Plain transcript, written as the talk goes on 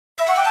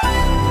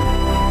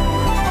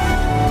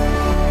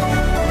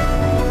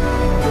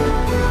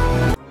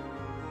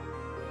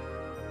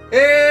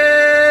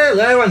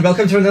Hello and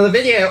welcome to another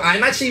video.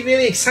 I'm actually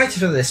really excited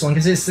for this one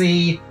because it's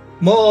the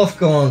Morph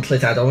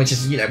Gauntlet add-on, which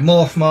is,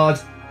 Morph mod,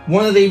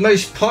 one of the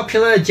most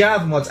popular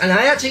Java mods. And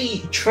I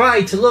actually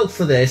tried to look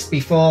for this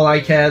before,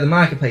 the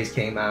marketplace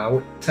came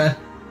out,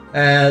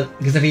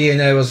 because if you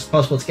know, it was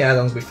possible to get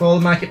add-ons before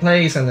the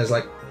marketplace, and there's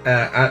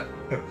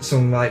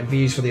some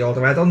reviews for the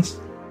older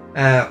add-ons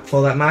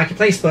for that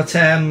marketplace. But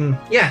I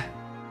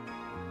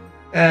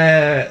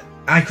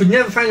could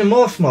never find a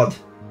Morph mod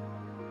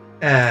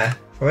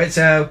for it,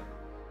 so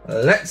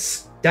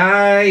let's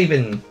dive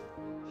in,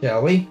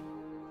 shall we?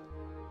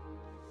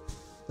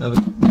 Have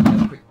a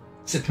quick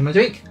sip of my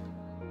drink.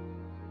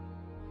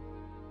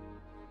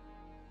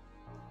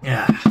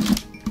 Yeah.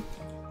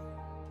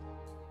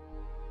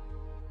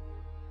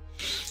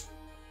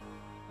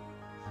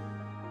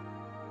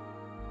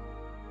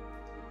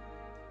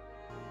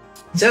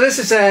 So this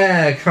is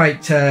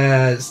quite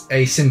a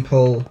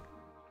simple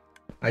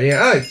idea.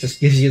 Oh, it just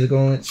gives you the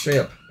gauntlet straight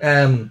up.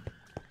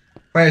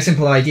 Quite a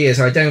simple idea,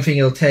 so I don't think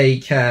it'll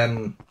take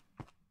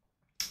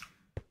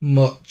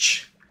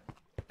much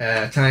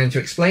time to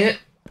explain it.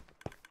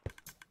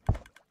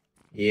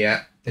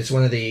 Yeah, it's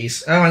one of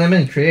these. Oh, and I'm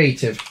in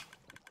creative.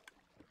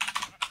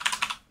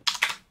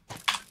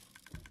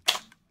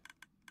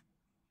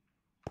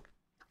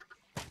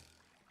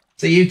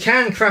 So you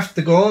can craft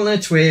the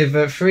gauntlet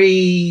with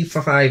 3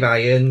 for 5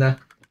 iron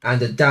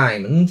and a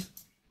diamond.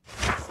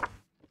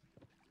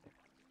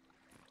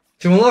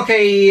 To unlock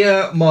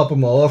a mob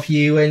morph,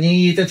 you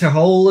need to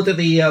hold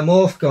the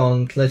Morph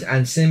Gauntlet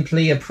and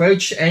simply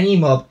approach any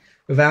mob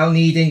without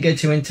needing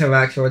to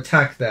interact or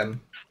attack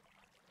them.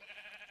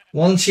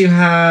 Once you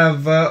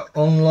have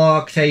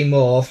unlocked a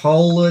morph,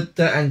 hold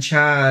and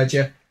charge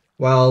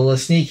while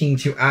sneaking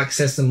to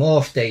access the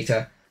morph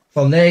data.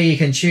 From there you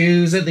can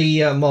choose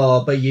the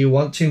mob you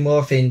want to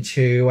morph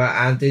into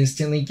and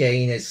instantly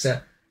gain its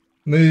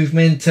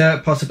movement,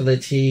 passive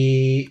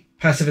abilities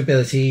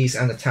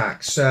and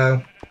attacks.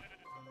 So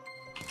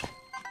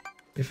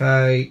if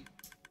I...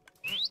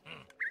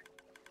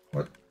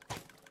 What?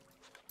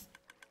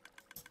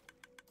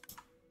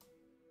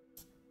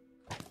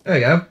 There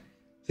we go. So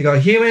we got a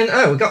human.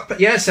 Oh, we got...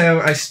 Yeah,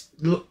 so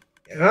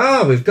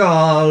oh, we've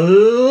got a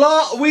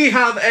lot. We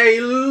have a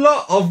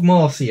lot of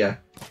morphs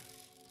here.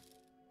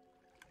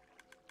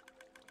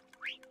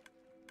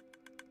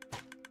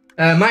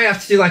 Might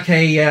have to do like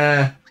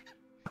a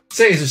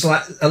series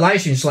of a live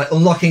stream, just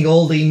unlocking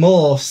all the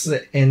morphs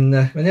in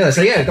vanilla.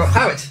 So yeah, we've got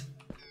Parrot.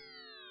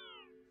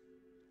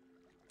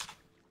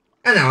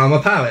 And now I'm a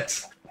parrot.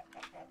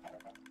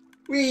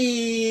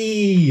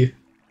 Whee!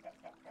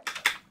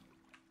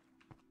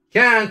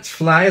 Can't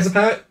fly as a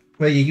parrot.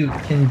 Where you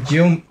can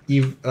jump.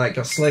 You've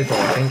got slow fall,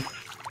 I think.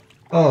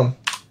 Oh,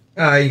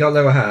 you got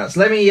lower hearts.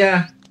 Let me.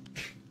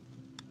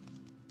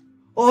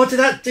 Oh, did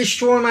that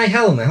destroy my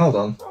helmet? Hold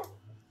on.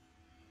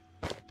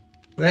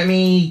 Let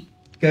me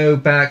go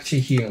back to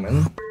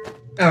human.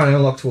 Oh, I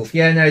unlocked wolf.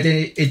 Yeah, no, it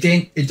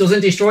didn't. It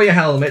doesn't destroy your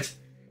helmet,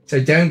 so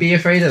don't be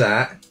afraid of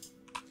that.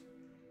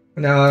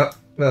 Now,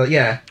 well,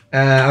 yeah,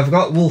 I've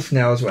got wolf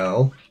now as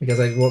well, because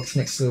I walked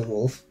next to the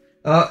wolf.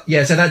 Oh,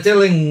 yeah, so that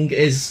dilling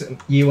is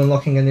you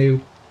unlocking a new...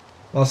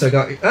 Also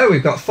got... Oh,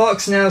 we've got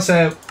fox now,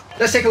 so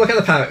let's take a look at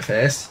the parrot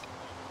first.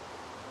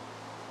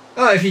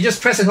 Oh, if you just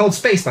press and hold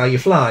spacebar, you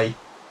fly.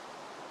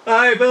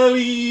 I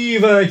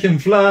believe I can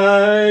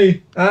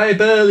fly. I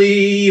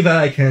believe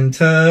I can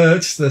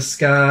touch the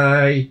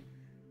sky.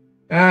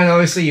 And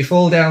obviously you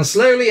fall down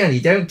slowly and you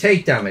don't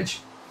take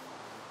damage.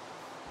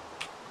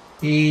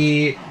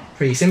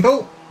 Pretty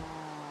simple.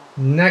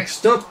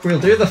 Next up, we'll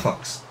do the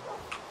fox.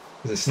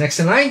 Because it's next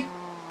in line.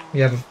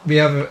 We have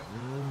a...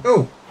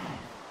 Oh.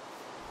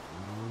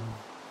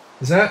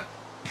 Is that...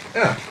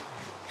 Ah.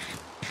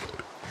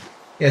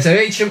 Yeah, so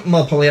each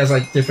mob probably has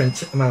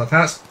different amount of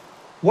hats.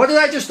 What did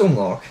I just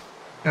unlock?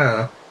 I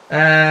don't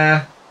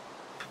know.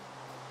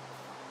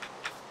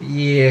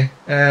 Yeah.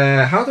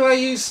 How do I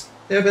use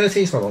the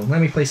abilities? Hold on,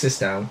 let me place this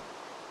down.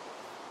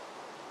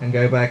 And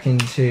go back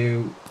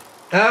into...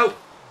 Oh!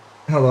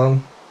 Hold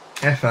on.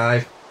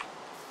 F5.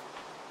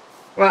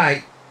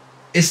 Right.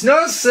 It's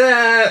not as...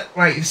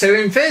 right, so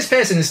in first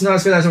person it's not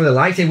as good as I would have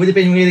liked. It would have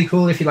been really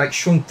cool if you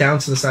shrunk down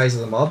to the size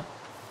of the mob.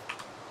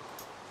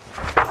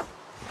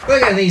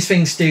 But again, these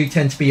things do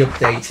tend to be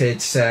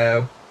updated,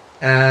 so...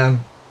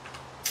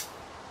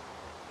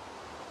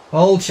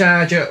 Hold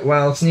charger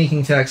while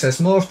sneaking to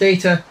access morph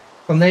data.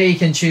 From there you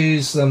can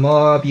choose the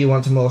mob you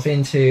want to morph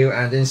into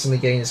and instantly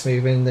gain its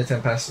movement. The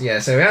 10 pass. Yeah,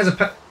 so it has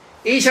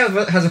each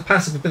has a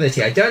passive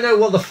ability. I don't know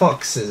what the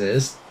fox's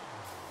is.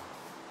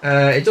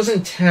 It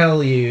doesn't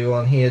tell you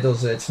on here,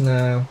 does it?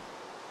 No.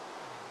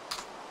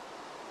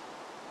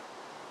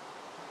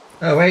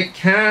 Oh wait,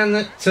 can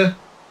it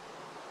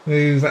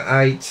move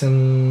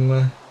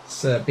item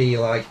be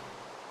like?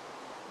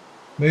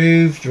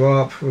 Move,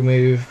 drop,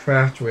 remove,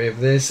 craft with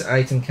this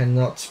item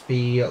cannot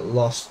be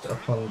lost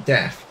upon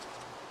death.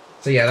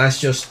 So yeah, that's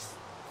just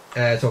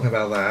talking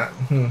about that.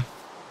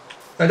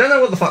 I don't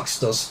know what the fox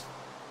does.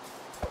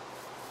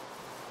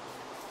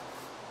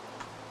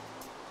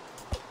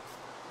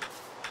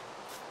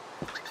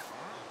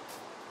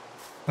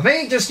 I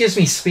think it just gives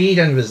me speed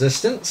and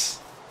resistance.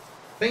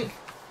 I think.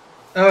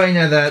 Oh, I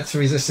know that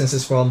resistance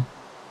is from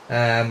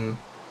the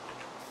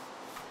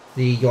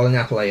golden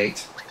apple I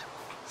ate.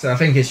 So I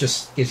think it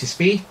just gives you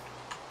speed.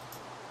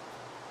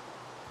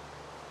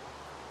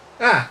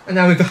 Ah, and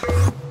now we've got...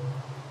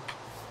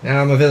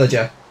 Now I'm a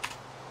villager.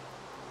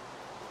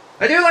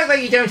 I do like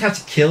that you don't have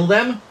to kill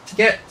them to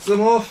get the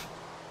morph.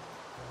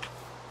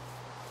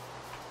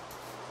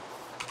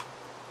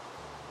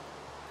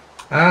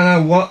 I don't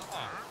know what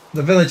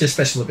the villager's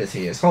special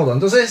ability is. Hold on,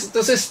 does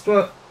this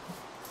book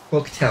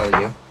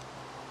tell you?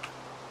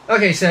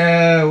 Okay,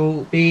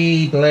 so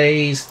bee,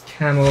 blaze,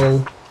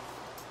 camel.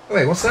 Oh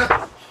wait, what's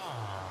that?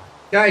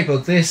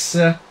 Guidebook. This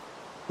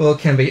book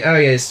can be. Oh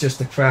yeah, it's just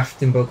a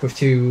crafting book with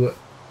two.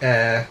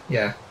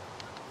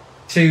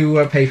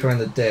 Two paper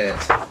and the dirt.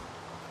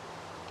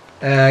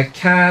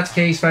 Cat,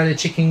 cave spider,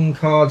 chicken,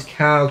 cod,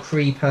 cow,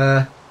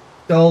 creeper,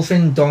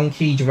 dolphin,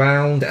 donkey,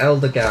 drowned,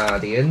 elder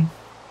guardian,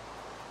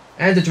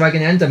 ender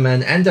dragon,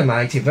 enderman,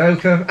 endermite,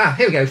 evoker. Ah,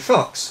 here we go.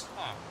 Fox.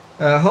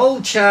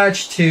 Hold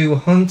charge to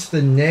hunt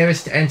the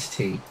nearest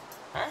entity.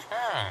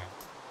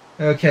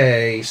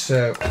 Okay,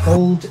 so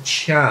hold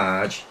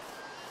charge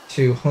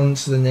to hunt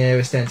the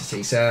nearest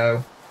entity.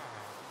 So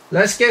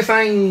let's go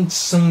find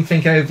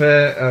something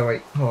over. Oh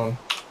wait, hold on.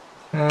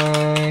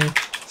 Time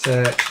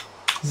set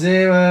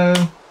 0.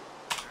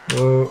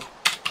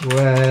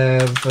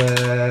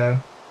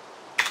 Weather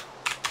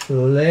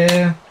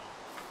clear.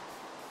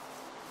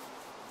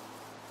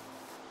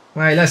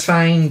 Right, let's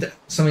find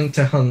something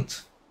to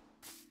hunt.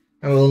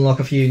 And we'll unlock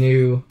a few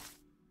new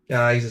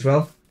guys as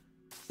well.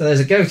 So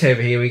there's a goat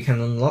over here we can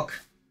unlock.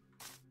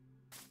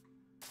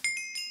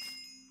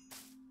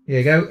 Here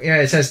you go.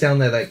 Yeah, it says down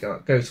there that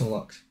got goat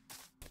unlocked.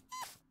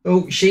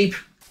 Oh, sheep.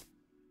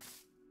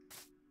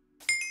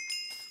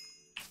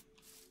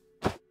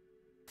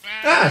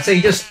 Ah, so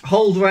you just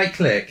hold right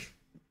click.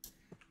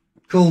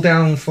 Cool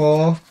down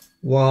for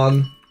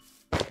 1.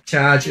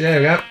 Charge. There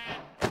we go.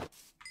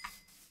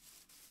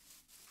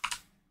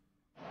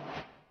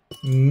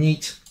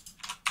 Neat.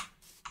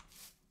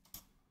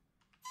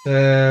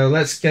 So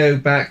let's go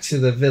back to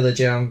the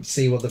villager and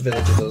see what the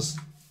villager does.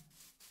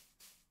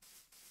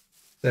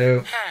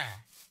 So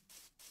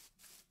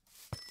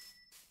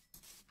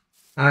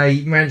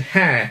I meant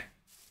hair.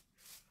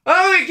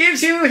 Oh, it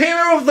gives you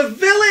hero of the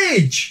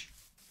village!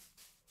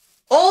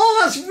 Oh,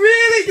 that's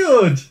really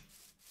good!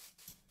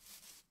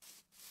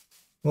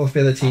 Morph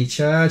ability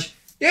charge.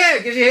 Yeah,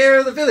 it gives you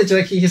hero of the village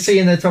like you can see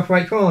in the top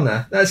right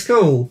corner. That's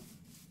cool.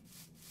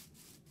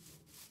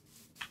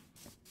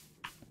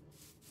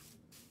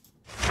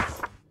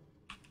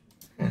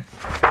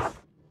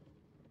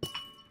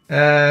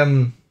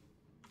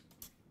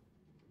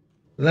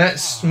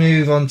 Let's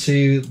move on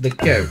to the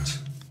goat.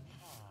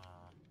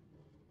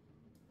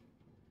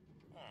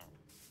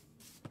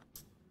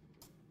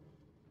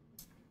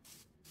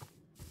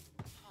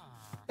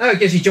 Oh, it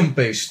gives you jump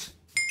boost.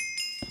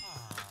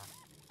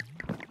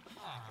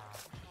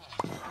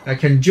 I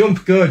can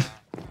jump good.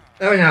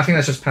 Oh, no, I think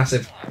that's just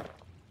passive.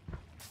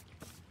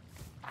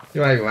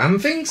 Do I ram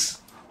things?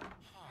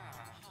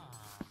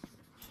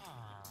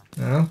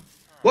 No.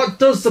 What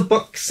does the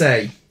book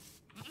say?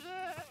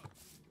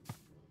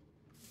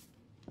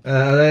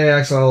 They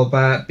axle,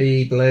 bat,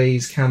 bee,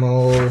 blaze,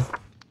 camel,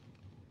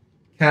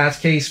 cat,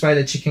 cave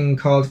spider, chicken,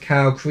 cod,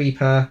 cow,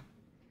 creeper,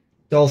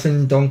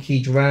 dolphin,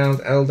 donkey,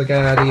 drowned, elder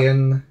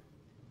guardian,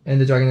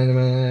 ender dragon,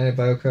 enderman,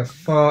 evoker,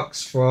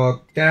 fox,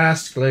 frog,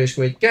 ghast, glow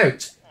squid,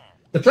 goat.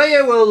 The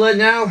player will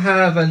now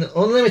have an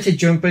unlimited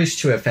jump boost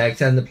to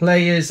effect, and the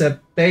player's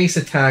base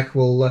attack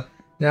will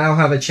now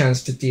have a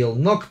chance to deal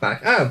knockback.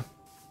 Oh.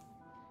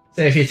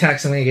 So if you attack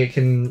something, it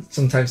can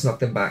sometimes knock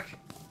them back.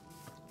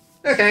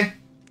 Okay.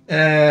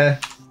 Yeah,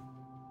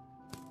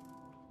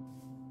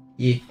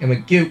 I'm a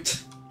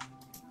goat.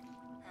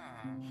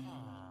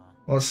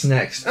 What's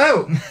next?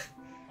 Oh!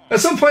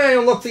 At some point I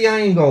unlock the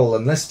Iron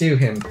Golem. Let's do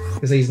him,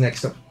 because he's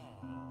next up.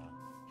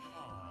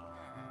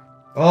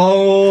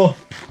 Oh!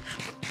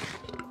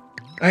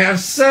 I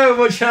have so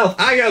much health.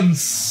 I am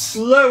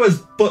slow as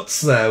butts,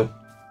 though.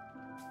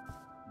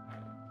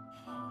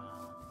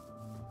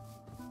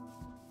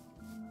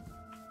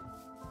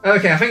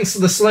 Okay, I think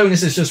the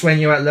slowness is just when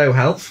you're at low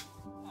health.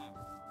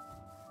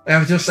 I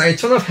have just a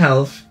ton of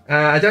health.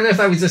 I don't know if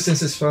that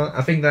resistance is from...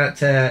 I think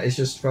that is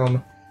just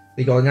from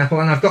the golden apple.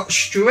 And I've got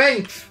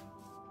strength.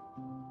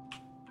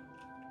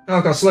 Oh,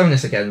 I've got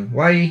slowness again.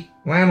 Why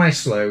am I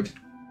slowed?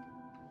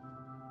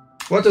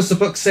 What does the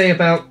book say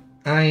about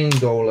iron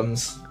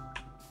golems?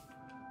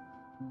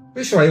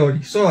 Pretty sure I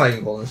already saw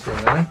iron golems,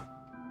 didn't I?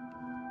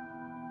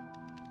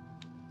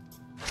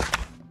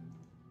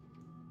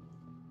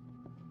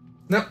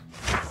 Nope.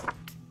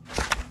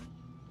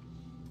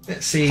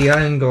 Let's see,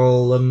 iron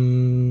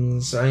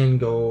golems, iron.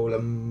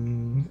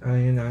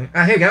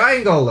 Ah, here we go,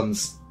 iron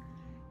golems.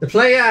 The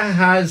player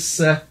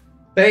has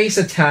base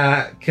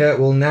attack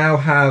will now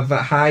have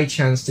a high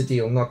chance to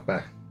deal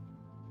knockback.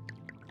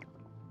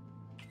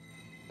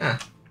 Ah,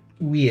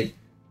 weird.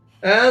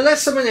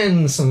 Let's summon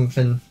in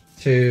something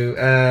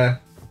to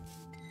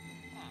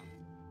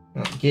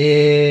Not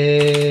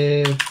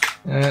give.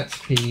 That's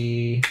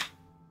P.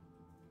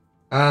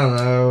 I don't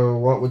know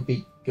what would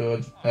be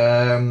good.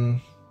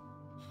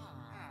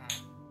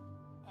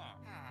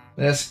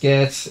 Let's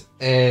get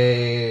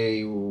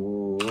a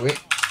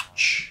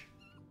witch.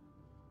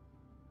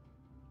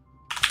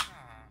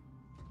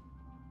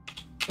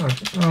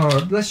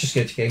 Oh, let's just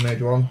go to game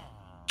mode 1.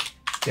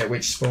 Get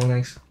witch spawn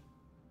eggs.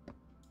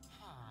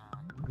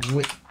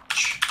 Witch.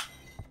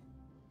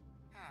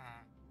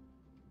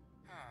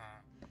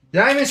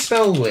 Did I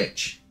misspell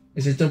witch?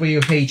 Is it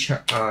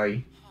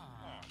W-H-I?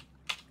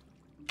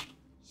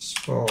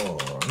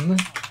 Spawn.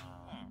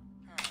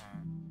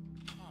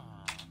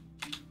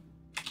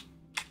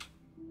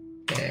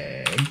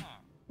 Egg.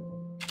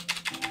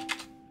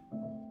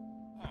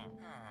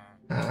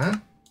 Huh?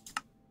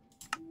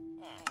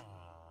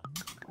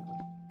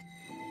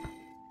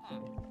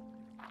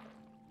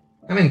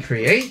 I'm in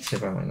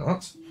creative, am I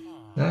not?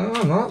 No,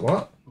 I'm not.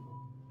 What?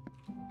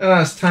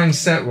 Oh, it's time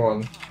set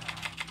 1.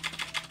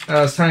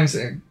 Oh, it's time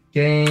set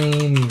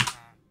game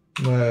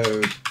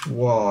mode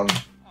 1.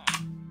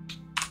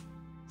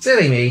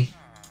 Silly me.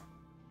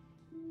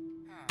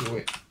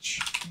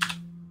 Witch.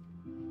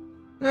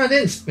 No, I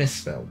didn't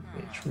misspell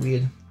witch.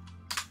 Weird.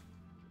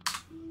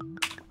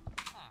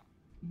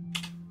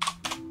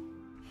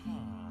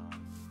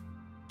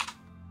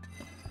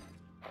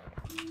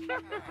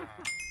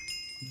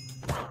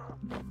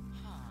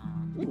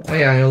 Oh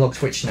yeah, I unlocked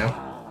Twitch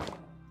now.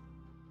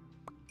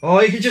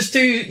 Oh, you can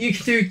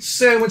do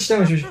so much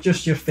damage with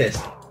just your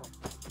fist.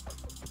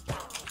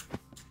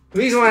 The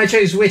reason why I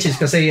chose witch is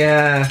because they,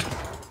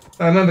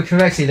 if I remember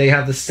correctly, they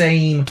have the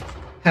same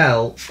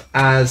health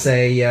as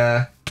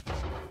a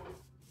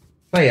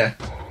player.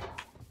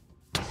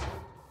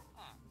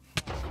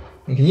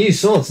 You can use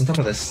swords on top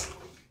of this.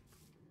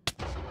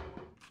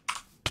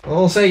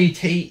 Also,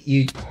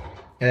 you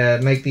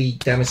make the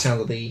damage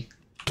sound of the.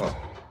 Well,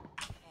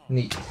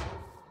 neat.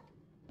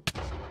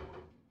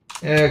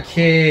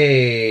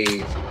 Okay.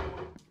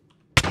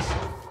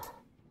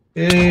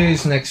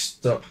 Who's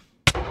next up?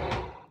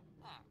 Got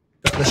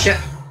the ship.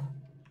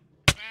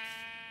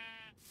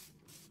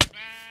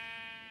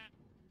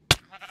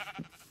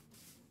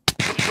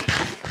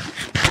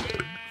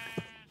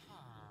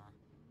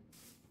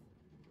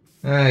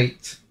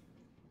 Right.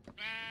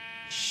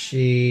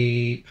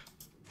 Sheep.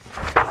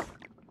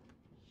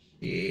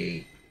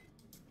 Sheep.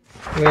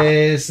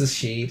 Where's the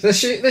sheep? This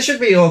should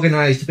be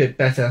organised a bit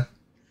better.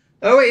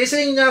 Oh wait, isn't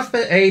enough for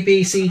A,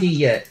 B, C, D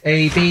yet?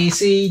 A, B,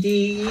 C,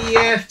 D, E,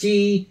 F,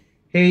 G,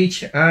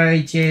 H, I,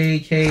 J,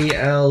 K,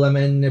 L, M,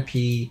 N,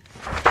 P,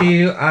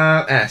 Q,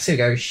 R, S. Here we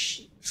go.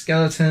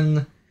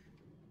 Skeleton,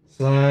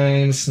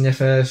 slime,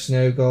 sniffer,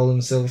 snow golem,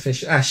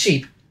 silverfish. Ah,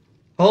 sheep.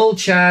 Hold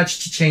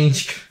charge to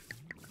change.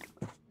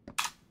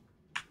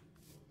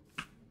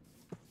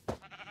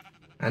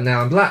 And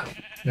now I'm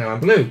black. Now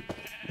I'm blue.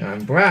 Now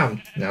I'm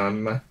brown. Now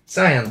I'm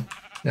cyan.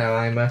 Now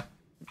I'm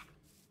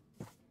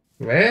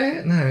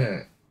grey?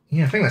 No.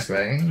 Yeah, I think that's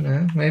grey.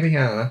 No, maybe.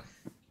 I don't know.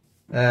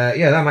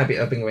 Yeah, that might be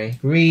up in grey.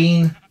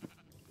 Green,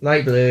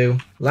 light blue,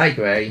 light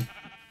grey,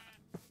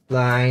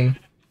 lime,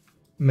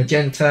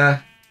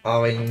 magenta,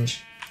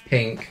 orange,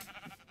 pink,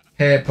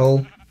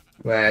 purple,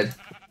 red,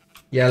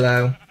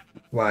 yellow,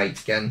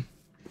 white again.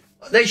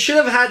 They should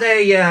have had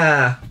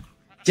a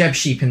Jeb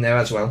sheep in there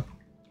as well.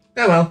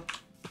 Oh well.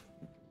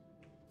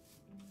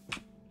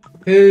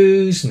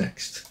 Who's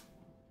next?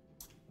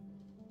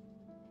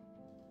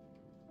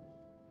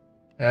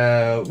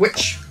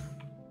 Witch.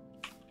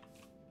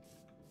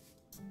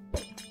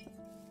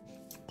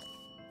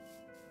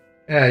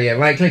 Oh yeah,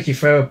 right click, you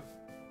throw a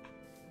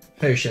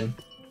potion.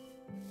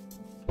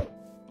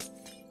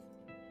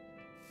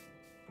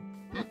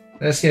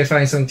 Let's go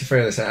find something to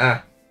throw this at.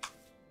 Ah.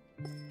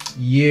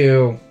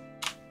 You.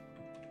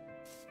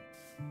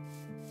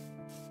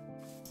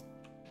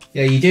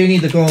 Yeah, you do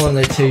need the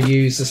gauntlet to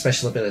use the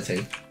special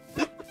ability.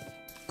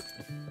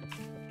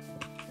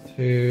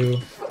 2.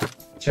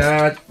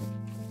 Charge.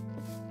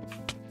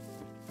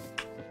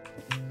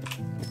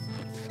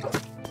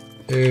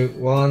 2,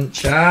 1,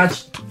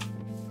 charge.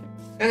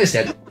 And it's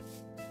dead.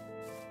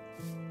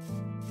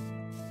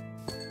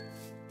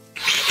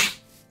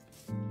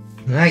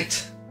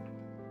 Right.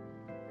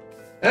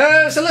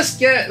 So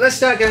let's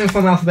start going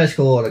from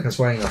alphabetical order, because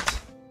why not?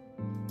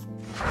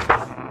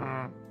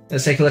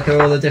 Let's take a look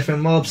at all the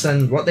different mobs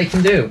and what they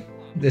can do.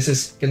 This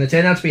is going to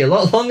turn out to be a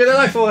lot longer than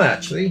I thought,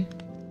 actually.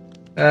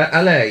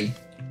 LA.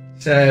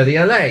 So, the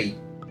LA.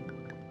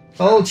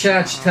 Hold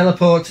charge to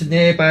teleport to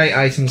nearby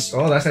items.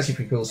 Oh, that's actually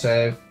pretty cool.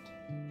 So,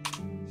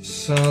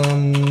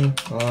 some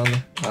on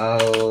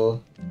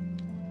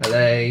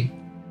LA.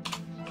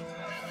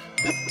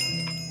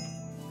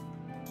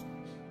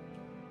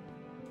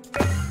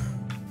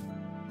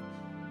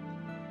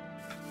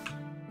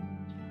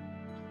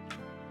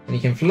 And you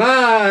can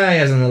fly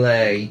as an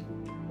LA.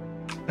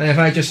 And if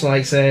I just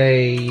like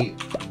say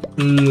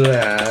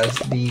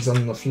these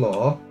on the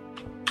floor,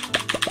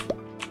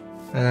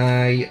 and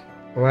I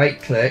right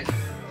click,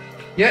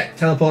 yeah,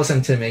 teleports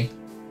them to me.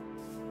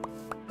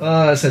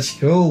 Oh, that's such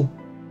cool.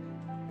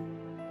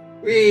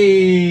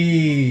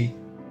 Whee!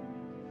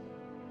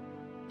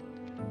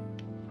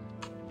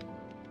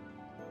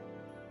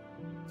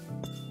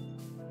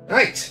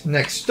 Right,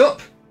 next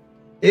up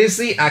is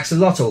the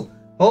axolotl.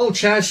 Hold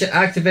charge to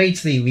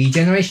activate the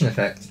regeneration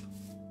effect.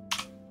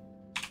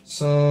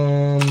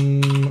 Some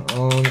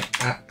on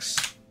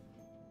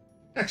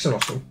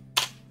axolotl.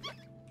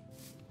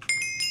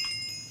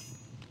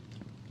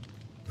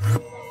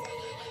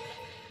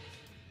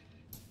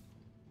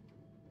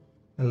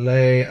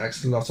 Hello,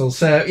 axolotl.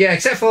 So yeah,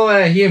 except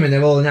for human,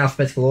 they're all in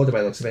alphabetical order by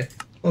the looks of it.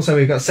 Also,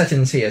 we've got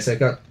settings here. So we've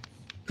got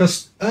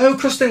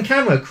custom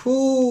camera.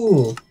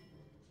 Cool.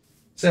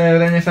 So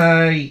then if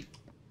I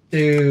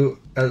do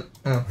if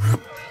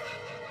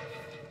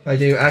I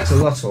do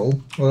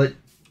axolotl, will it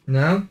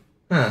no?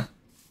 Huh.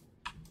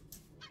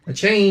 I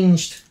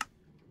changed.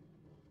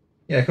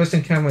 Yeah,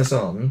 custom camera's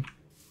on.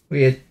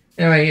 Weird.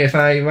 Anyway, if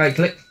I right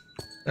click,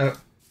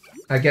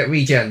 I get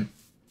regen.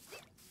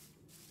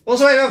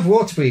 Also, I have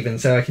water breathing,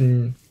 so I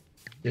can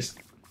just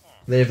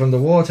live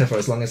underwater for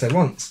as long as I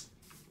want.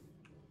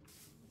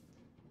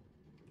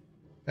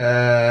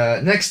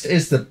 Next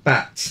is the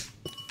bat.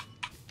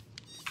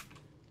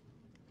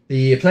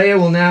 The player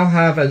will now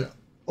have an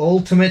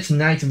unlimited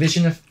night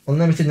vision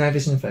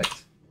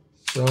effect.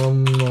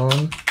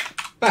 Summon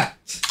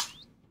bat.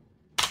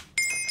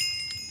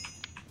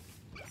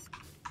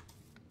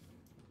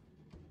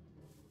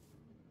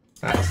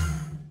 Bat.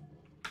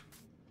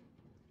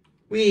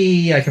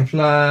 Whee! I can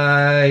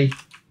fly.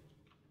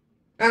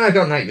 And I've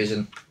got night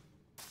vision.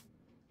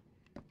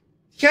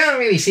 Can't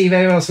really see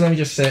very well, so let me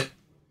just set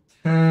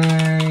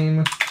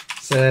time,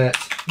 set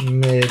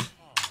mid.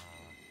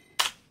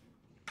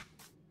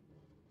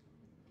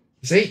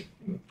 You see?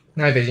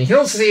 Night vision. You can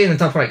also see in the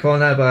top right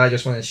corner, but I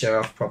just wanted to show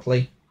off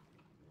properly.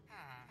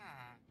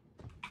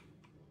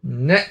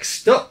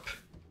 Next up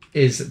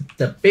is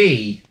the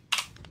bee.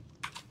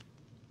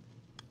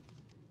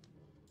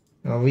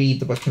 I'll read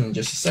the button in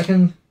just a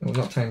second. Oh,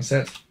 not time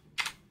set.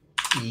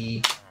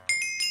 E.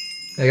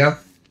 There you go.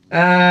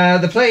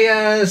 The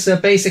player's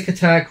basic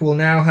attack will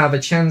now have a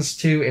chance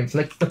to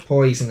inflict the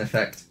poison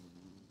effect.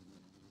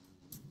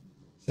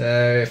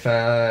 So if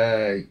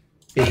I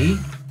B.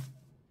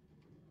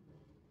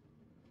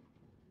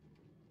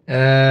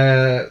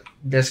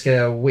 Let's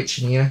get a witch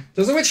in here.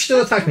 Does the witch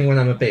still attack me when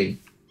I'm a bee?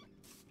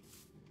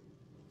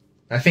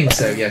 I think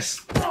so, yes.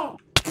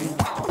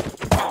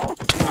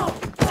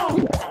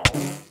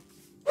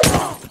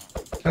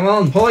 Come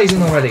on,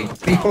 poison already.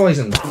 Be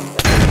poisoned.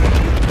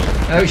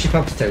 Oh, she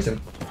popped a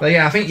totem. But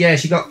yeah, I think, yeah,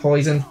 she got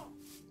poison.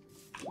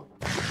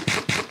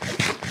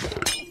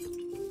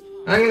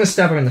 I'm going to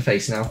stab her in the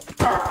face now.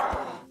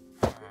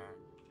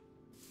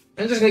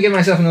 I'm just going to give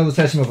myself another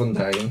totem of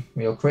undying,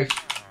 real quick.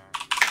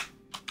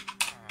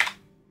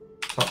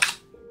 Pops.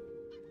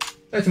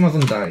 Totem of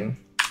undying.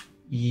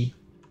 E.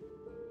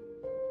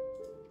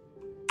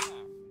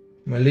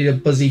 My little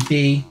buzzy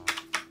bee.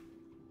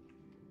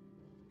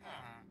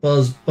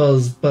 Buzz,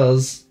 buzz,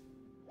 buzz.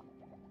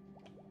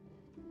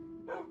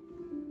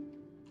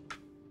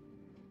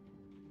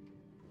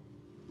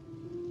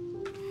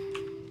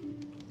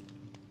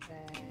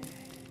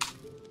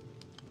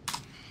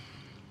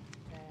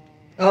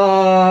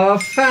 Oh,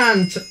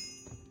 fant!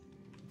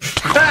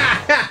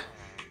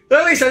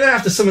 At least I don't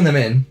have to summon them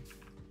in.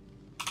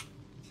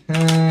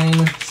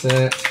 Time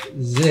set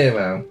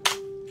 0.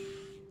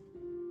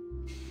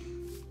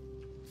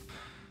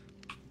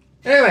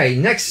 Anyway,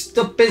 next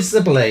up is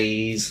the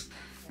blaze.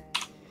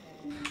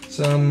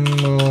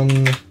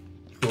 Summon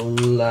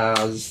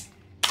Blaz.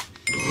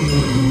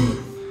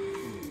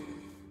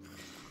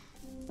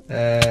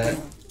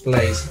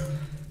 Blaze.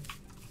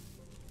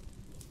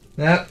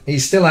 No,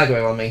 he's still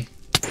aggro on me.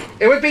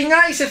 It would be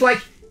nice if,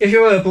 like, if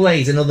you were a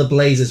blaze and other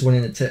blazes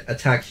wanted to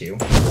attack you.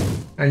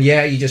 And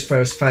yeah, you just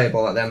throw a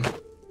fireball at them.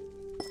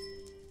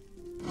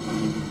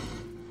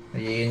 Are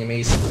you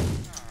enemies?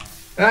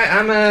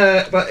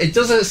 Right, but it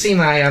doesn't seem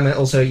like I am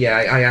also, yeah,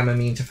 I am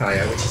immune to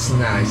fire, which is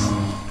nice.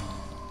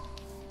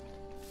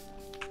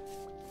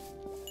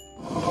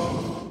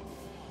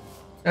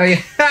 Oh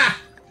yeah,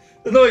 ha!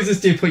 The noises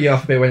do put you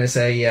off a bit when it's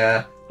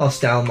a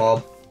hostile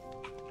mob.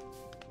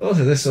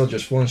 Also, this sword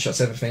just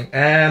one-shots everything.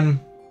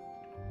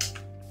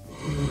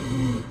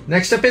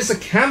 Next up is the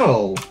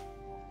camel.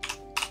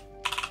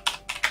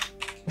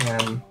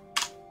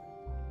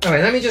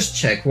 Alright, let me just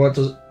check what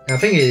does... I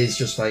think it is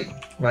just like...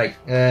 Right,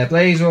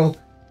 Blaze will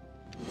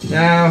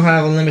now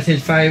have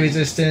unlimited fire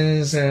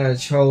resistance,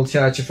 hold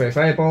charge to throw a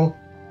fireball,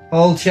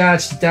 hold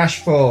charge to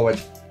dash forward.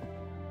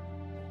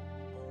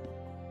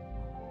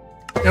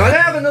 Now I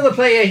don't have another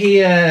player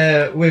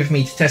here with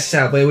me to test this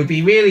out, but it would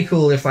be really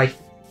cool if, like,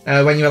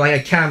 when you're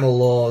like a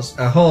camel or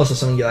a horse or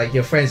something, like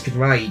your friends could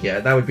ride, yeah,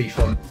 that would be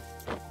fun.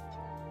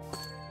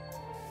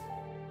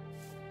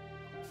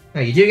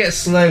 Now you do get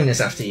slowness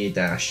after you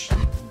dash,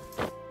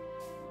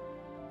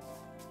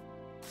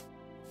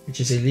 which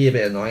is a little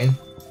bit annoying.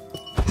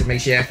 It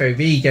makes your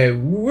FOV go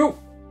whoop,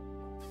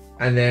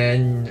 and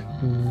then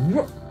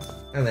whoop,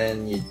 and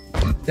then you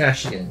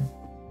dash again.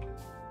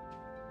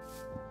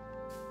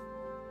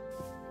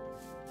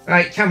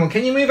 Right, Camel,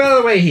 can you move out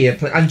of the way here,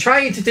 please? I'm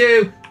trying to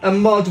do a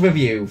mod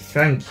review.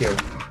 Thank you.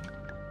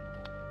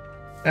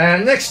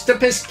 Next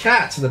up is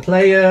Cat. The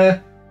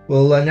player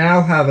will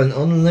now have an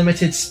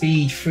unlimited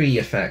speed free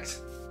effect.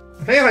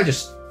 I think if I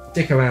just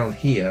stick around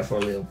here for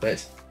a little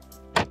bit.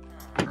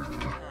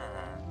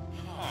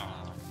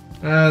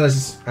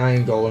 There's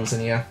iron golems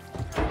in here.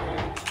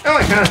 Oh,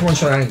 I can't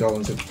one-shot iron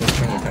golems with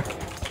 20 attack.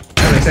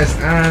 That makes sense.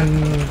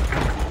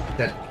 And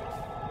dead.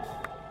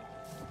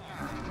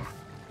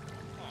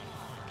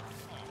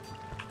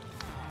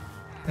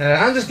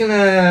 I'm just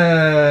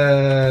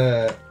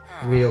gonna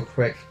real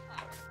quick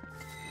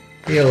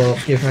heal up,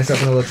 give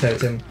myself another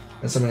totem,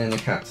 and summon in the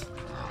cat.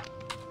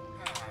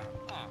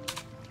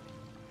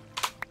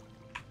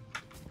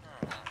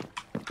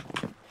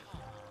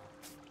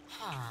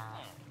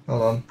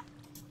 Hold on.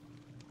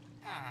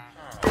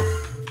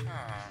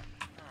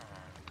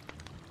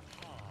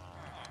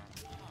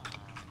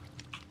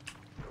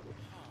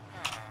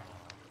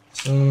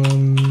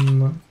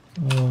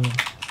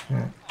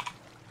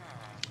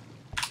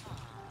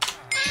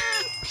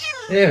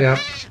 There we go.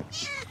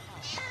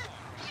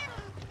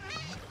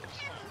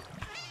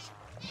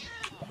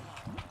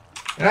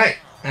 Right,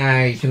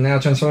 I can now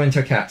transform into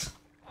a cat.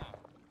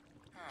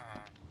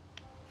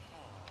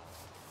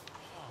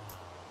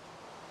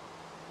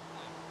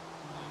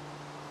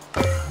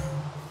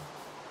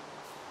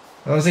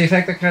 What was the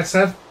effect that cats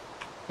have?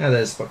 Oh,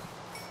 there's the book.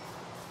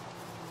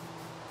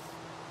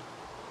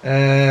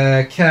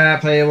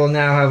 Cat player will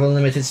now have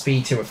unlimited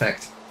speed to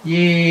effect.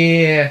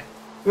 Yeah!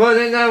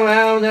 Running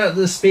around at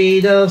the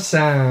speed of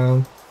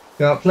sound.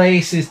 Got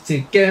places to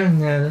go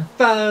now.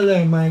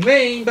 Follow my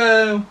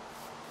rainbow.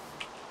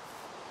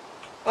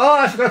 Oh,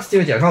 I forgot to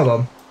do a joke. Hold on.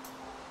 I'm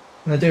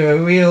going to do a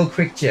real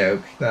quick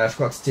joke that I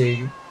forgot to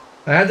do.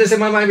 I had this in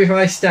my mind before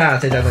I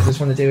started and I just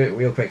want to do it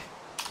real quick.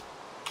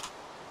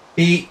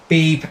 Beep,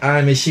 beep,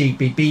 I'm a sheep.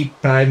 Beep, beep,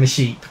 I'm a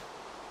sheep.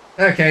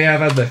 Okay,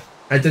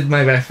 I did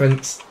my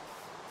reference.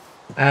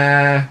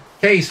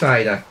 Cave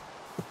spider.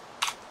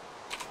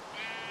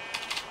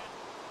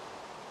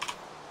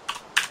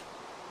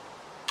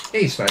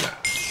 Cave spider.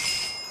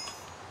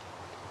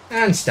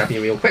 And stab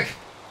you real quick.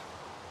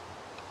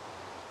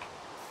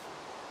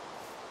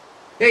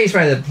 Cave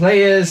spider. The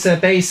player's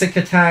basic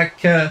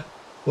attack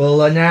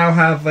will now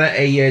have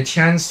a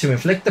chance to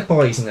inflict the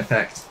poison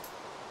effect.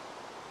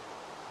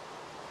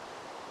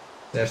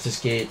 Let's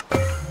just get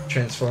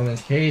transformed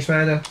into cave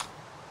spider.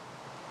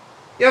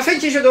 Yeah, I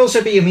think you should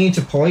also be immune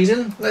to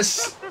poison.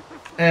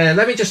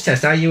 Let me just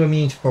test. Are you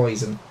immune to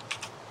poison?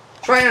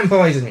 Try and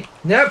poison me.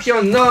 Nope,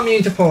 you're not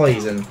immune to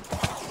poison.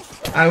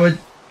 I would,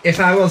 if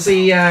I was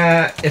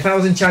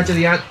in charge of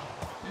the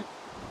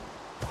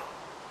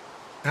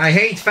I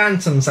hate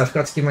phantoms. I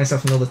forgot to give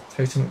myself another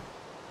totem.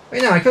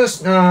 Wait, no, I could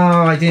have. No,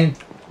 I didn't.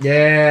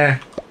 Yeah.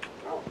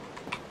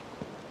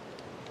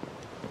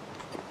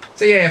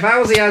 So yeah, if I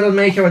was the addon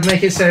maker, I would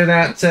make it so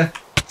that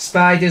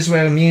spiders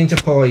were immune to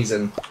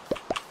poison.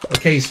 Or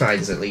cave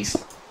spiders, at least.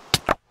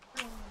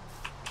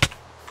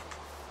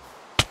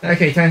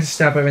 Okay, time to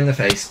stab her in the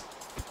face.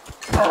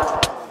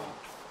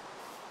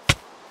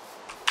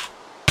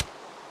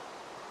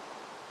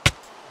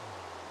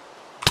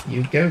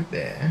 You go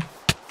there.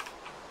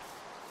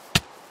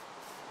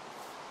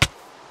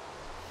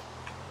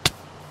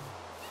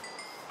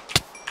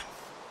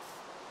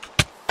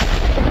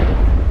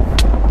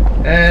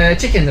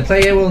 Chicken. The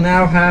player will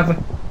now have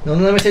an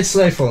unlimited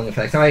slow falling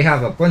effect. I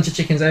have a bunch of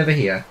chickens over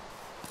here.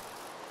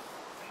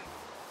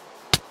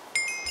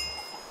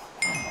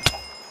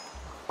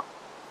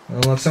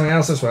 Unlock something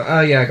else as well.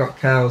 Oh yeah, I got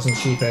cows and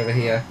sheep over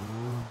here.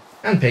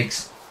 And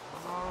pigs.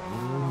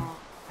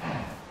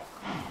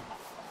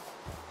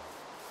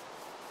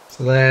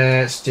 So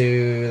let's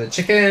do the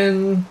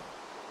chicken.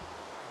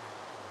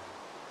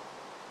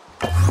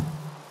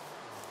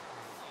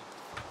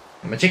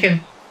 I'm a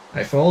chicken.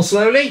 I fall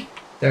slowly.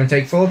 Don't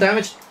take full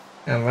damage.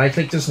 And right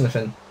click does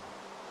nothing.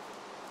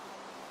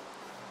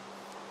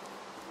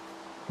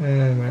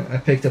 Man, I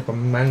picked up a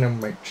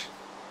manamite.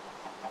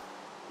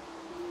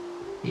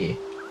 Yeah.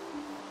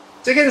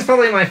 Chicken is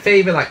probably my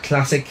favourite, like,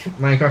 classic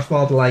Minecraft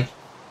mod, like,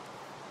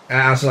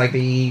 also like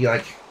the,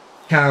 like,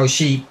 cow,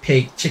 sheep,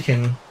 pig,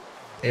 chicken.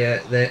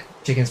 The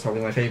chicken's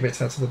probably my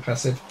favourite out of the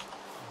passive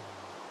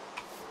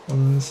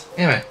ones.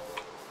 Anyway.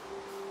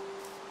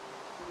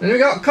 Then we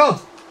got cod.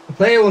 The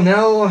player will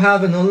now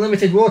have an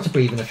unlimited water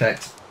breathing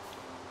effect.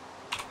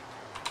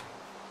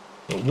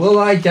 But will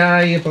I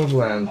die above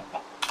ground?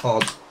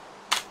 Odd.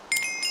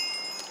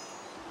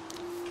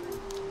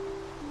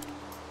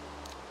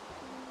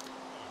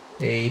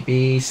 A,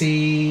 B,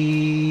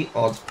 C,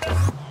 odd.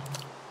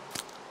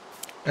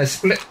 A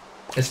split,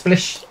 a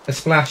splish, a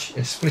splash,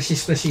 a splishy,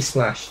 splishy,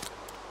 splash.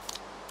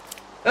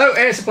 Oh,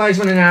 air supply's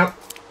running out.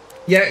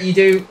 Yeah, you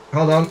do.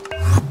 Hold on.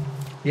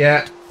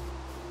 Yeah.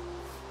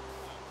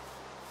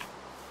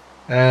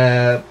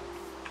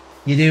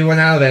 You do run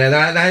out of there.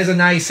 That is a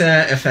nice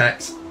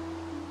effect.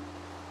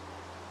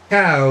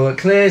 Cow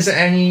clears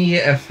any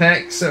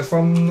effects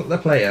from the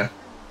player.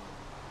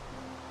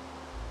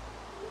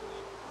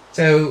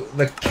 So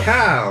the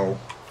cow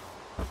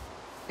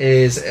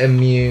is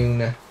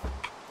immune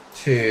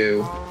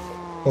to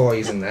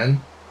poison then.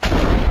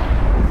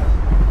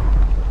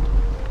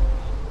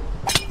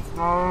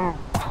 Oh,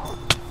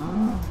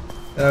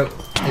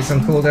 it's on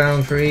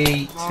cooldown.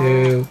 3,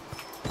 2,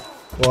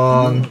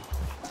 1.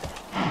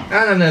 And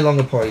I'm no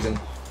longer poisoned.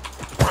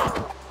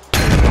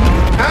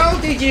 How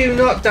did you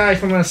not die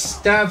from a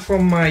stab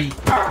from my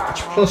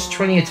plus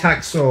 20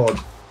 attack sword?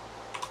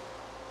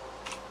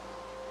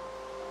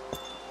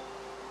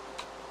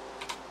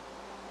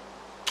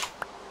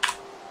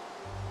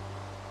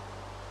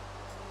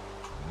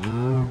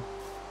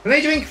 Are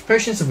they doing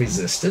potions of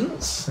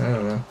resistance? I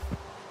don't know.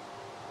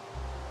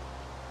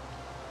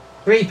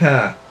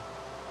 Reaper.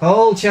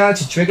 Hold charge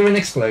to trigger an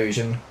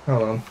explosion.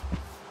 Hold on.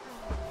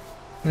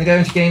 I'm gonna go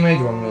into game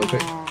mode 1 real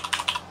quick.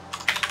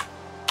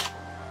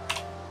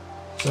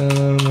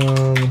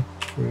 Summon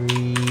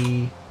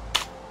 3.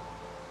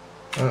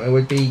 Oh, it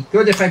would be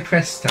good if I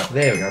press tab.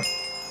 There we go.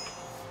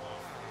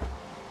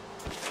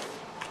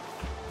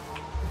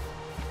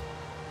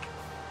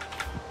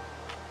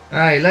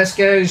 Alright, let's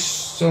go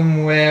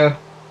somewhere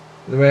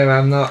where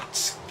I'm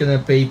not gonna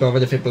be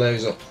bothered if it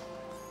blows up.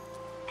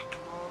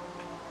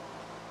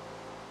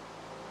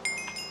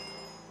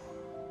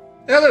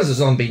 Oh, there's a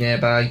zombie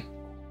nearby.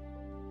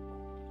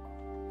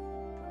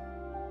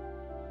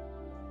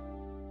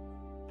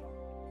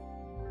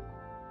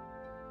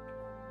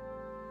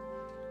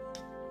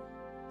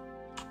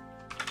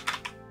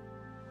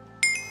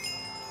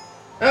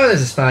 Oh,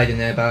 there's a spider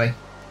nearby.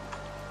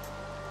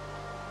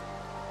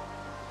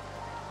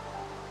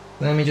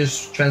 Let me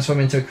just transform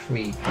into a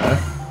creeper.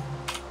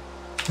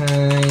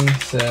 Time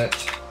set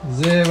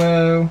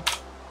 0.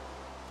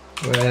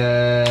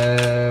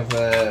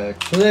 Weather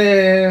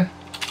clear.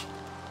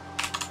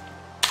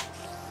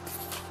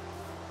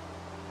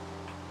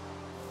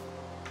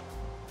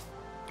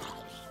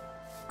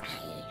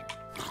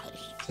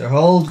 So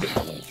hold.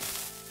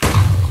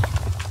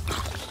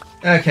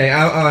 Okay,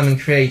 I'm in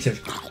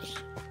creative.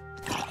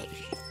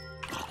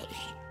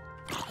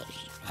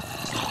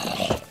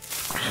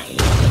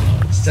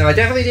 So I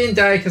definitely didn't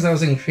die because I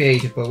was in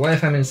creative, but what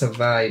if I'm in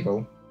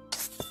survival?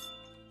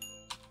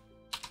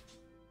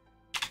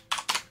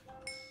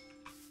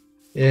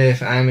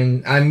 If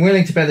I'm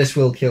willing to bet this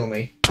will kill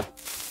me.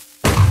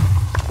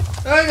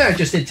 Oh no, it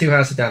just did 2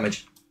 hearts of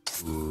damage.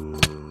 Oh,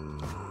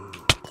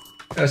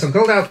 so I'm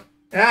called out.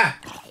 Ah!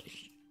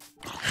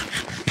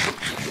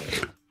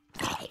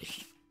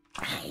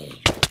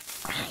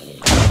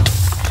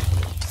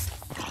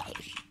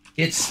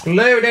 It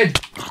exploded!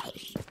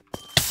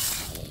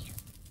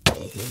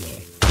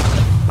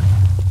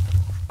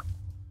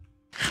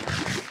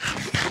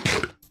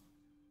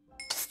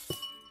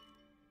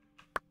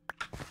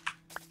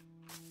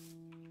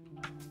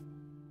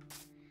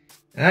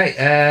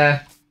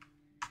 Alright,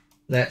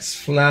 let's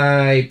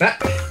fly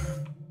back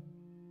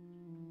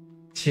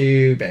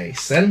to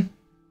base then.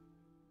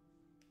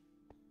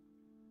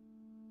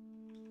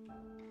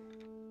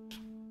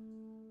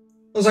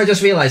 Also, I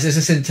just realised this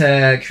isn't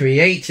a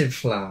creative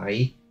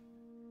fly.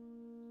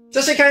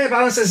 Just to kind of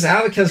balance this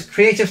out, because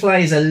creative fly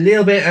is a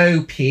little bit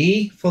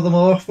OP for the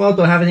morph mod,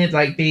 but having it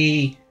like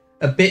be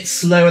a bit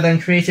slower than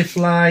creative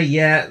fly,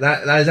 yeah,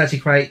 that is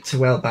actually quite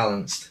well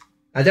balanced.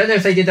 I don't know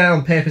if they did that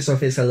on purpose or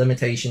if it's a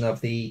limitation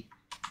of the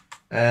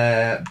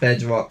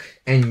Bedrock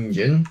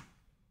engine.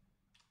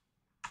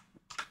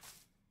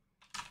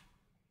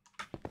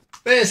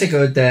 But it's a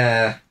good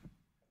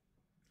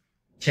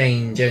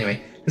change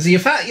anyway. Because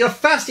you're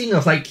fast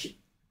enough, like,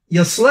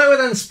 you're slower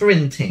than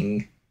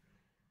sprinting.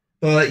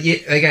 But,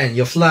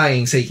 you're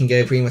flying, so you can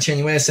go pretty much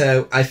anywhere.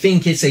 So, I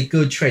think it's a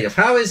good trade-off.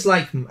 How is,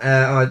 like,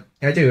 I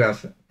do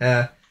have,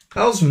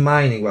 how's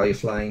mining while you're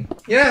flying?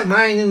 Yeah,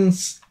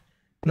 mining's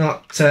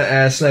not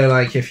slow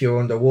like if you're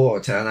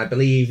underwater. And I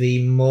believe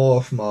the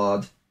Morph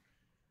mod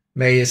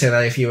made it so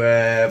that if you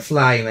were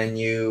flying, then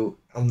you,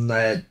 on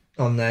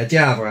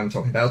Java I'm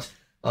talking about,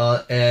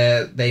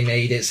 they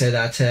made it so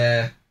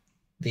that,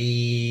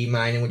 the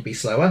mining would be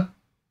slower.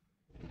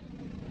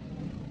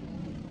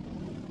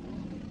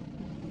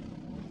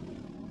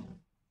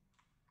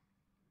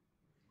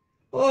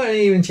 Or it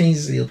even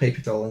changes the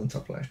paper doll on the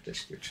top left.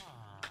 That's good.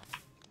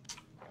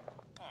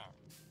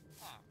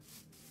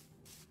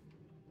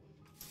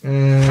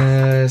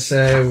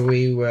 So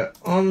we were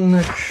on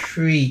the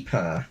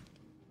creeper.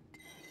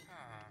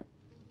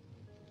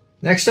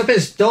 Next up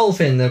is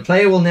Dolphin. The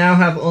player will now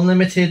have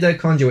unlimited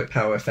conduit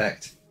power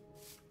effect.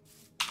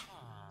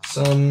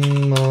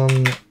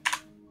 Summon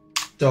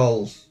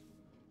dolls.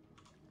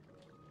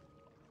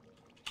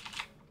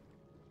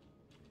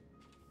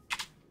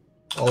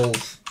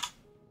 Dolls.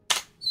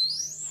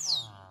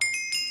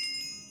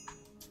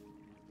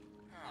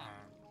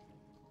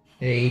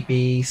 A,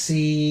 B,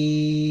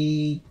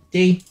 C,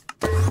 D.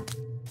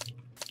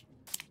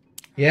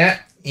 Yeah,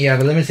 you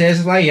have a limited air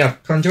supply, you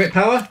have conduit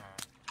power.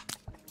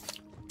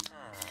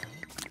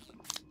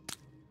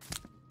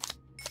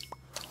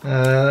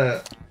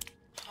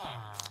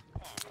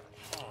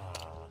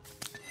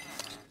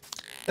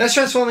 Let's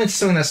transform into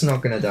something that's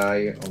not going to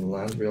die on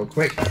land real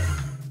quick.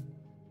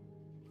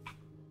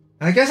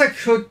 I guess I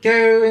could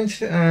go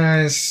into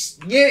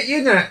yeah,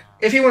 you know,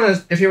 if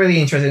you're really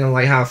interested in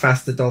like how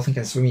fast the dolphin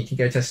can swim, you can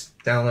go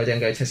download it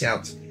and go test it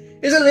out.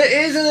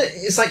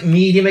 It's like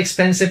medium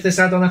expensive, this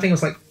add-on. I think it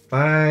was like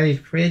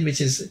 £5, which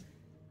is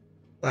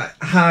like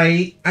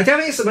high. I don't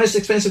think it's the most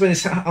expensive, but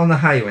it's on the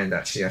higher end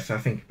actually. If I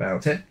think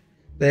about it,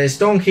 there's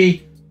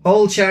Donkey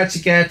hold charge to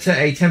get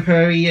a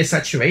temporary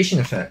saturation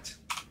effect.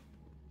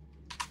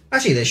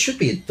 Actually, there should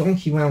be a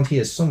donkey around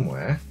here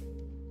somewhere.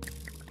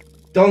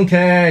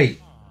 Donkey,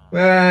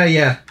 where are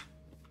ya?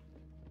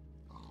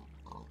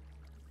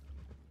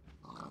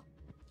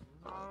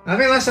 I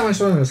think last time I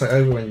saw him it was like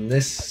over in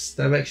this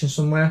direction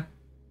somewhere.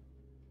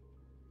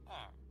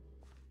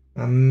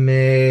 I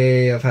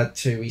may have had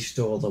to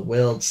restore the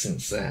world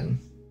since then.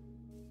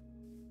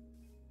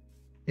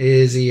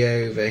 Is he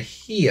over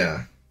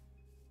here?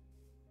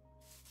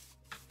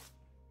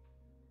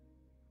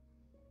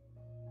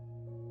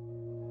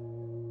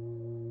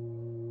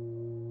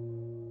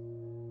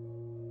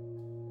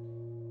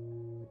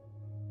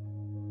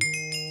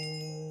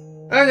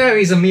 Oh no,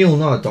 he's a mule,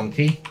 not a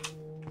donkey.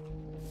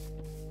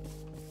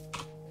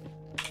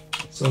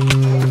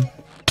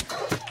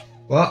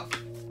 What?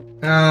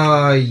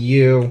 Oh,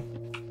 you.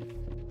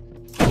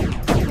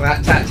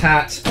 Rat tat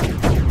tat.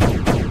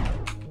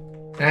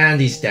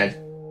 And he's dead.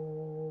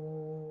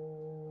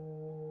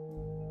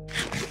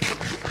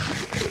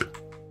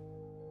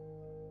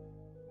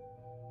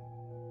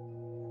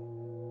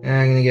 And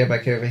I'm gonna go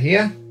back over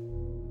here.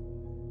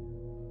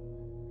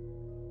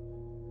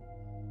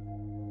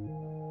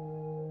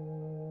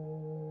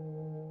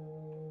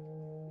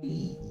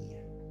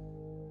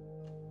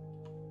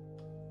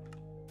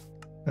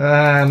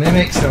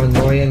 Mimics so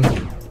annoying.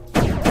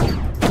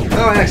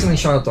 Oh, I accidentally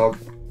shot a dog.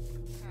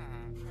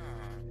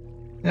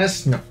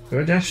 That's not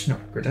good, that's not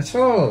good at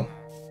all.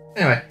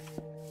 Anyway.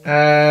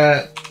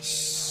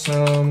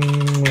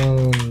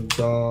 Someone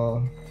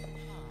dog.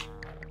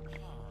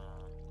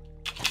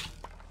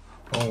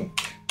 Bonk.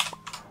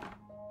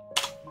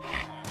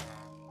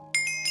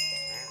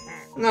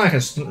 Now I can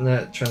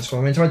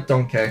transform into a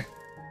donkey.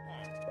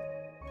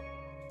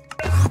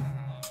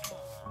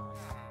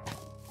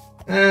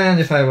 And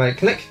if I right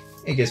click,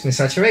 it gives me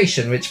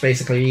saturation, which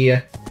basically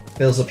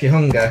fills up your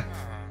hunger.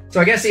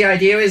 So I guess the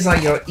idea is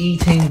like you're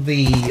eating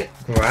the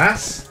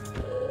grass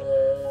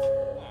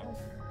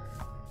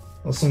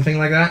or something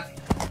like that.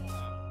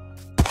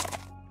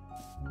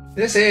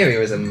 This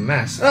area is a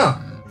mess. Oh,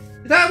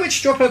 did that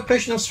witch drop a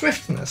potion of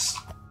swiftness?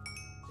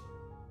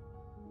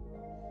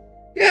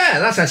 Yeah,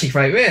 that's actually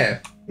quite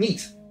rare.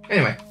 Neat.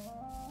 Anyway.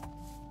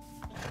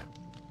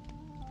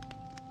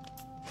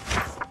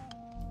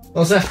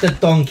 What's after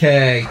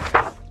donkey?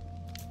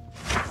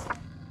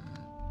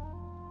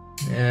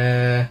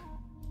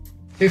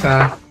 Too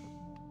far.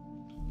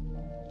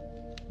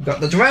 Got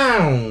the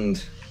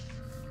drowned.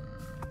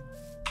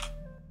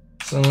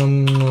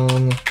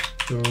 Someone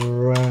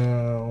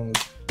drowned.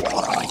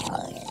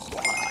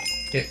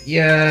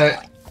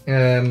 Yeah.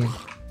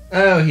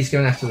 Oh, he's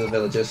going after the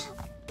villagers.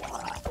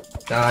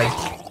 Die.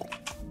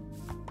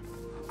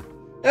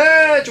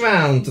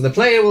 Drowned. The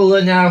player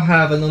will now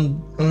have an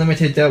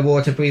unlimited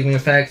water breathing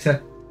effect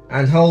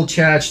and hold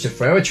charge to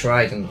throw a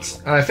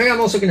trident. I think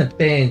I'm also going to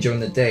burn during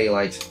the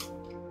daylight.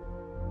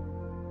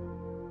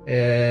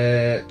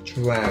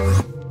 Drown.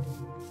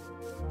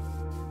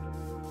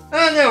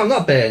 Oh no, I'm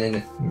not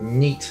burning.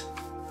 Neat.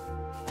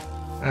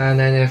 And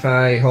then if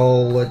I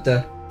hold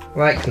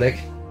right click.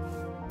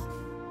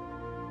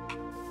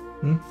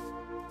 Oh,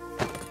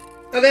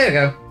 there we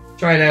go.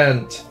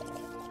 Trident.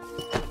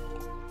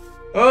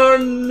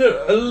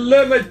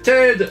 Unlimited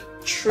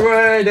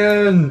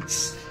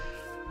tridents.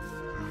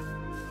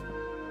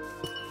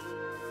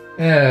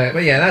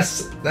 But yeah,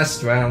 that's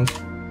drowned.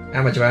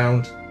 I'm a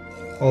drowned.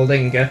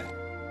 Holding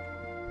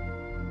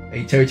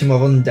a totem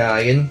of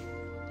undying.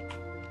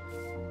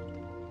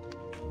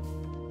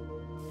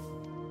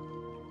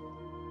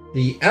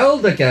 The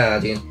Elder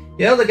Guardian.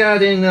 The Elder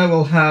Guardian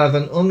will have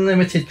an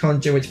unlimited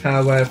conduit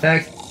power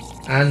effect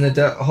and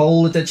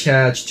hold the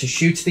charge to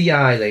shoot the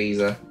eye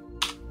laser.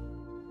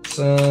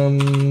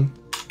 Some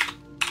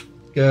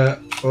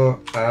Guardian.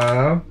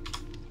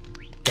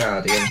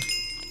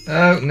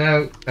 Oh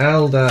no,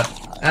 Elder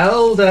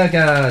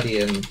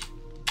Guardian.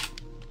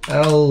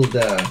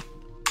 Elder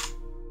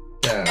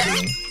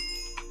Guardian.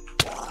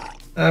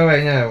 Oh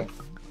wait, no.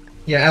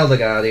 Yeah, Elder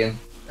Guardian.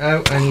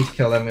 Oh, I need to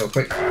kill them real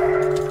quick.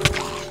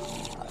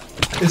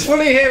 It's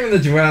funny hearing the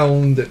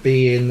drowned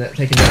being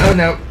taken down. Oh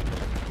no.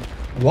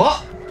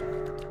 What?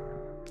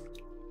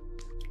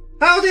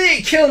 How did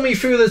it kill me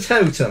through the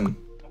totem?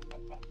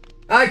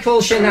 I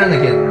call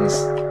shenanigans.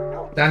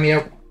 Damn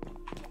you.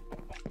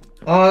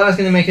 Oh, that's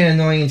going to make it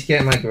annoying to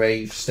get my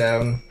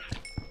gravestone.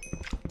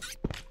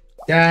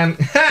 Damn.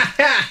 Ha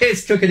ha!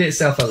 It's cooking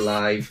itself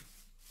alive.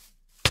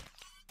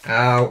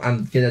 Ow,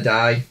 I'm going to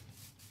die.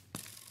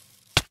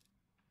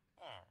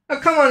 Oh,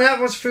 come on, that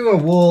was through a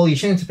wall. You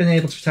shouldn't have been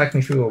able to attack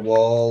me through a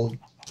wall.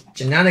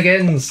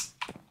 Shenanigans.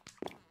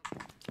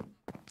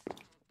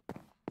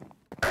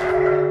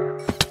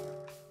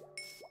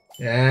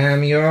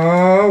 Damn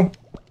you.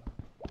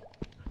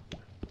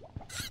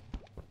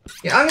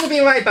 Yeah, I'm gonna be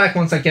right back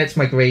once I get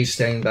my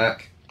gravestone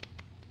back.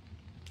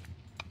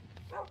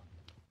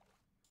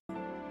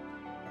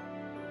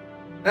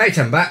 Right,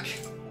 I'm back.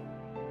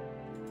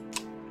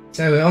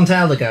 So we're on to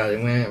Elder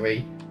Garden, weren't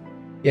we?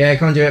 Yeah,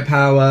 conduit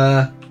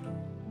power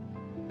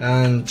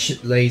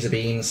and laser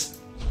beams.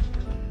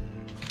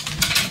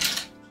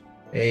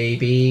 A,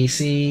 B,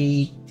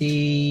 C,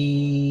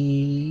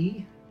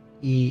 D,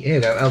 E. Here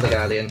we go, Elder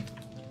Guardian.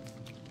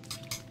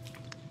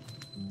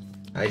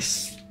 I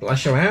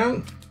splash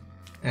around,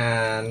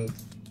 and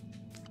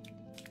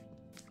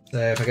so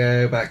if I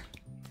go back.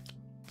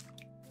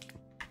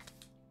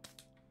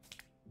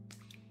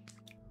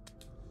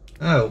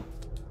 Oh.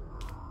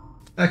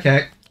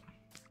 Okay.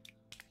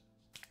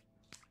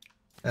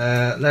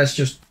 Let's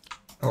just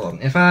hold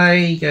on. If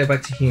I go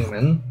back to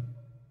human,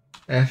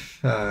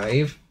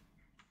 F5,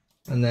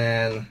 and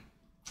then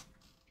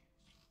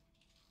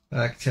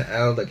back to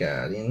Elder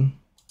Guardian.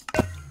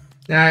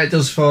 Now it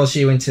does force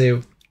you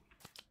into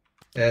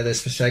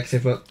this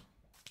perspective, but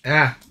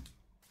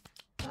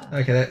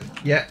okay,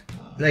 yeah,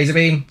 laser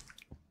beam.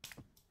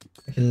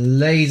 I can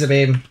laser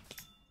beam.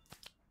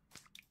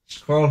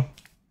 Cool.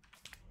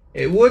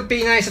 It would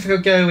be nice if I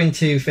could go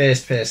into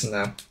first person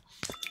though.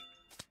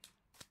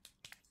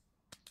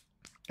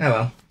 Oh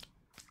well.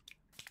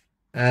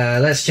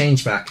 Let's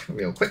change back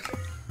real quick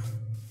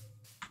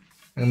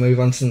and move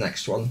on to the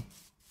next one.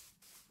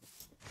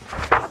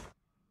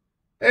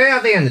 We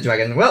have the Ender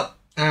Dragon. Well,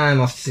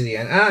 I'm off to the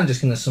end. I'm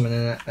just going to summon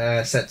in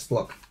a set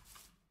block.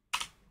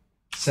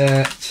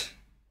 Set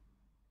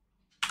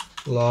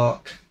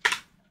block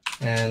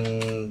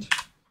and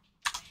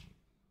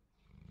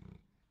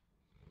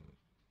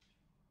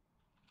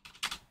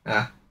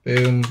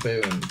boom,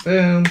 boom,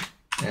 boom,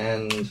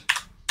 and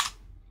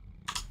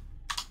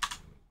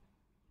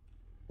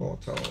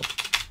portal.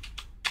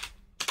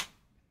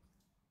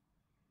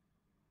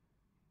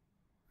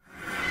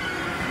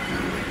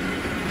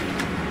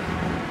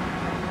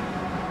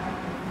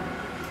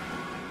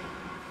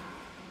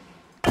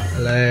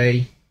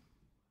 Hello.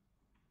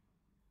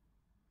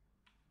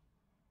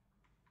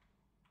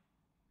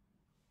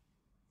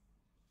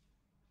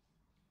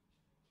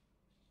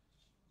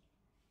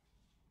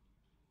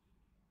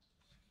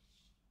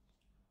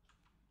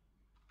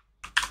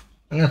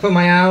 I'm going to put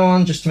my arrow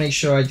on just to make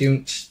sure I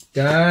don't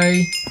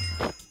die.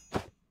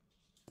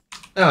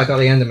 Oh, I got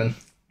the Enderman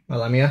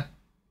while I'm here.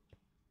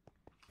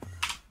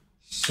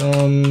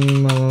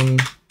 Summon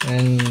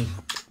and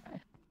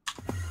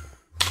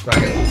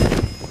dragon.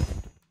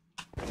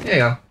 There you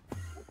go.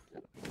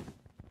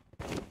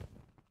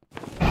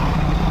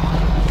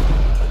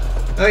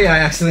 Oh yeah, I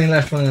accidentally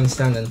left one of them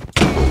standing.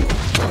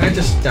 I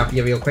just stab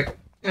you real quick.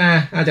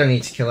 I don't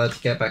need to kill her to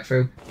get back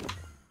through.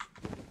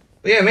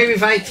 But yeah, maybe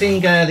fighting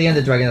the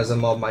Ender Dragon as a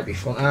mob might be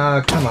fun.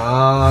 Oh, come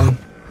on.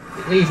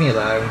 Leave me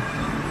alone.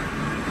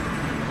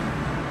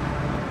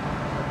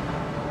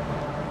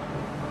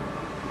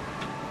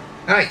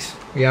 Right,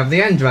 we have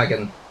the End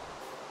Dragon.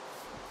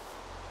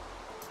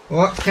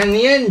 What can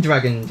the End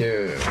Dragon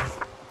do?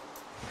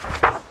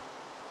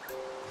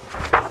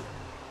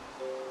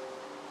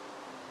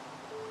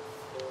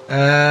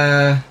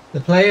 The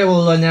player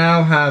will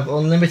now have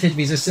unlimited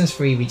resistance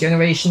 3,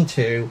 regeneration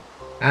 2,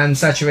 and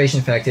saturation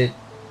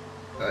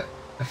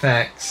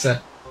effects.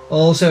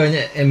 Also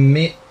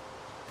an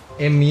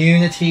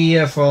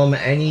immunity from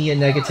any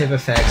negative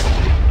effects,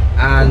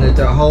 and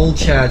the whole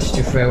charge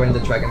to throw in the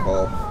Dragon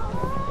Ball.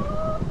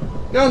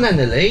 Go on then,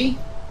 Lily.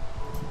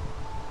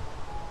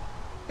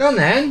 Go on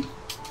then.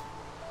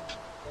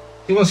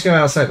 He wants to go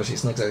outside, but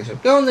she's not exactly sure.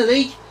 Go on,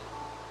 Lily.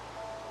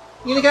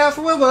 You gonna go out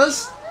for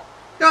Wilburs?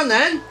 Go on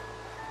then.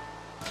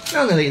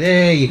 Go on, Lily.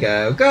 There you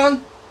go. Go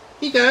on.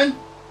 Keep going.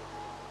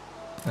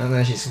 And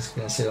then she's just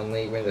gonna sit on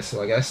the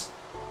windowsill, I guess.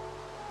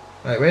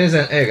 Right, where is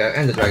it? There you go.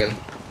 Ender Dragon.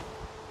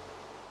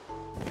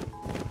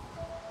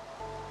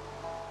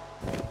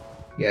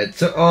 Yeah.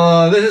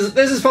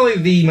 This is probably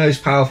the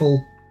most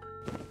powerful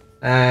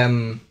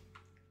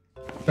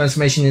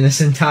transformation in this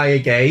entire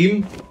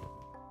game.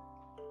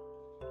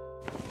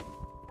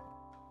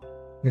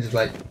 It's just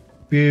like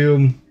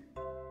boom,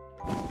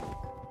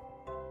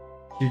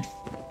 shoot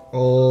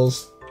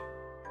balls.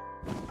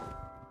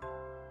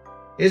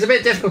 It's a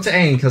bit difficult to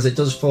aim because it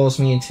does force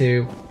me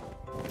into.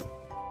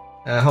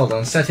 Hold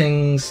on,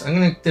 settings. I'm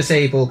going to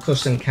disable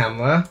custom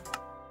camera.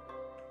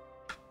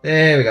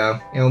 There we go.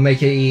 It'll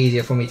make it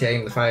easier for me to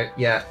aim the fire.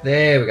 Yeah,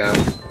 there we go.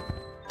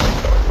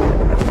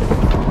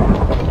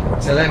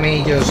 So let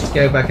me just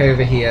go back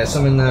over here,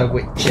 summon the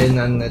witch in,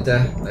 and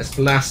let's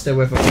blast her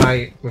with a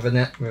fire, with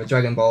a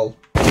Dragon Ball.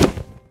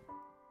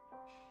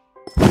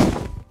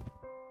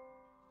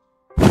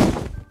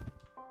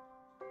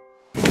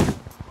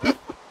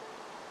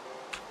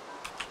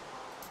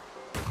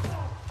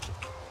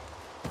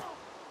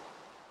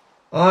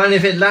 Oh, and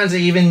if it lands, it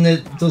even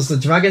does the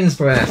Dragon's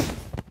Breath.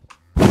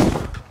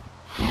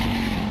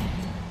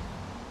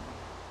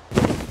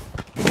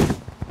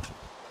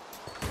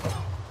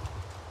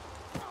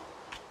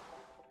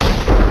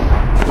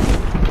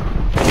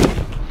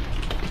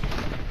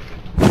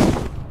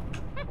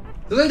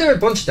 Doesn't do a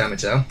bunch of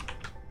damage though.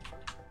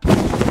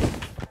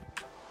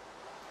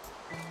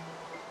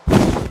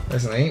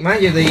 Personally.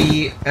 Mind you,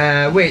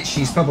 the witch,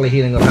 she's probably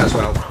healing up as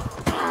well.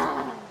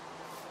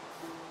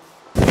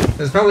 So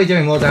it's probably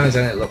doing more damage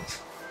than it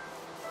looked.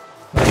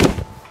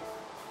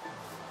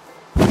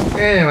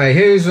 Anyway,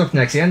 who's up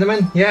next? The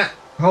Enderman? Yeah.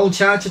 Hold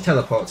charge to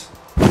teleport.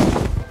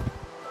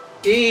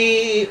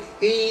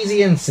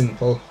 Easy and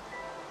simple.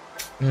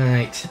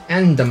 Right,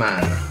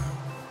 Enderman.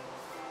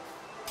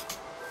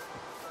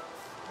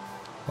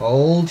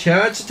 Hold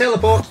charge to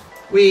teleport.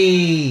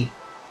 Whee!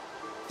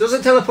 Does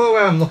it teleport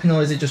where I'm looking,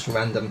 or is it just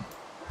random?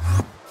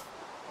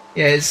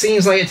 Yeah, it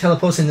seems like it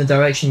teleports in the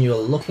direction you're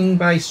looking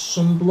by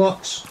some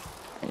blocks.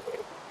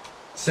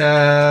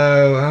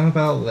 So, I'm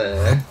about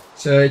there.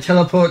 So it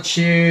teleports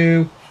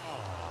you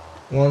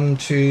 1,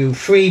 2,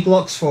 3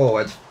 blocks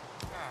forward.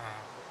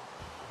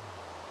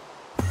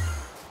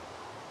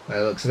 By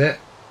the looks of it.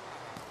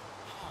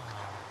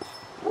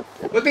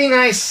 Would be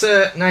nice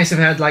if it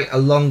had like a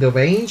longer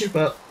range,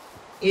 but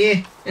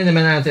yeah,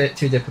 Enderman aren't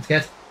too difficult to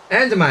get.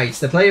 Endermites.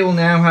 The player will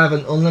now have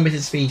an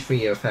unlimited speed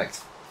 3-year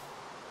effect.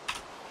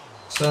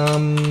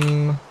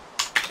 And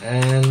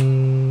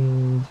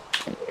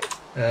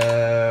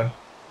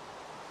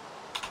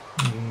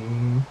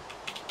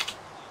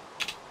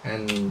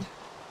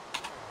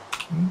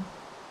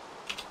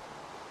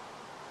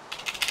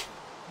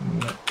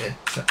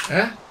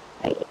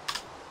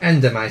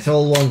Endermite,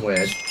 all one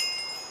word.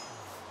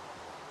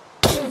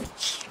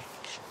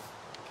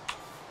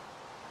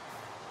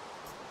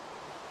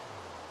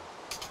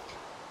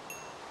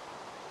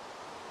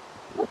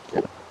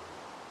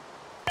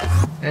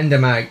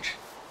 Endermite.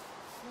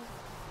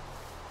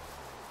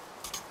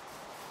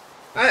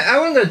 I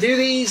wonder, do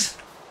these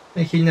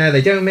make you... No,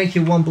 they don't make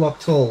you 1 block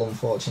tall,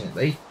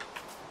 unfortunately.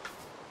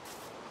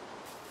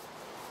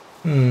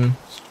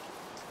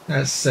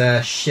 That's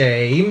a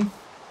shame.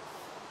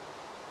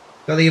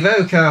 Got the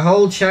Evoker,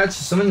 hold charge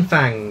to summon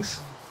Fangs.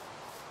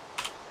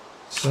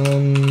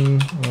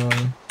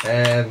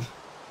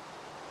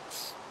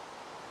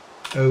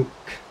 Oak.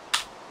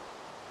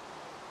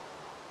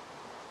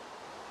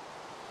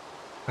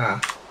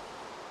 Ah.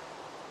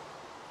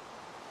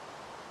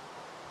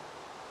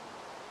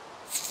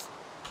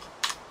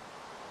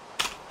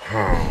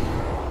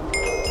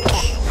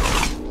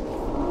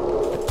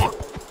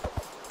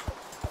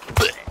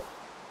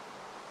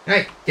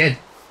 Right, dead.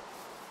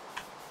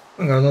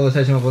 I've got another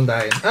totem of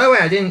undying. Oh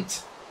wait, I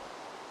didn't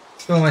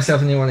throw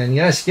myself a new one in.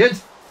 Yes, good.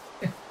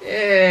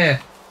 Yeah.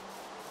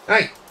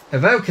 Right,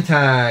 Evoker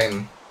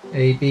time.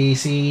 A, B,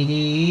 C,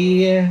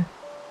 D, E.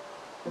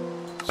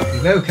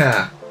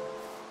 Evoker.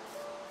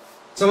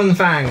 Summon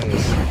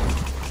Fangs.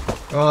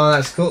 Oh,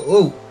 that's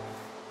cool.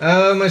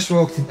 Oh, almost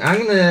walked in.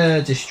 I'm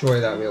gonna destroy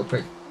that real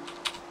quick.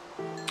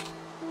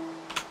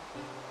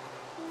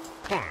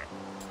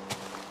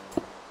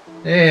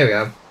 There we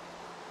go.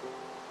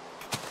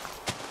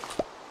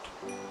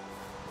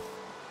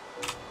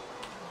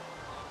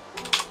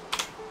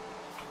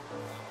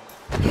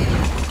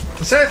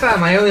 So far,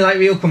 my only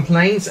real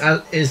complaint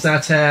is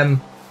that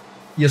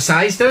your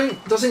size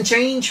doesn't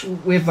change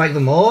with like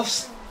the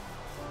morphs.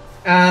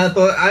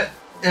 But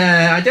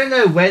I don't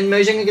know when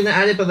Mojang are going to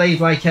add it, but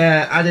they've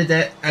added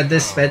it at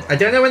this bed. I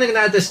don't know when they're going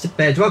to add this to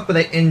Bedrock, but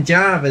in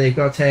Java they've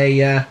got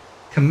a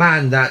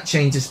command that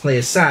changes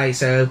player's size.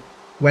 So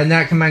when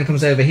that command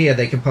comes over here,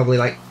 they can probably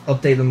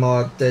update the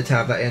mod to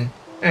have that in.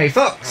 Anyway,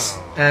 Fox.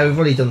 We've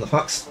already done the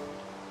Fox.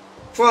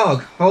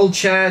 Frog. Hold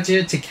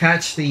charger to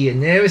catch the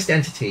nearest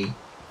entity.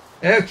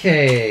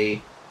 Okay,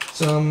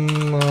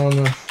 summon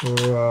a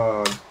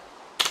frog.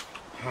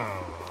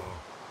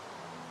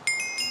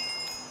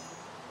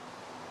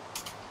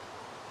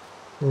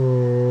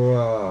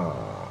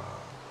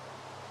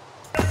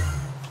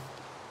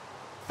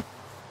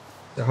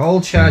 The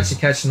whole charge to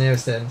catch the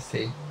nearest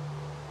entity.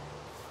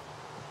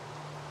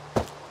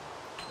 Oh,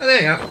 there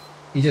you go.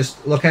 You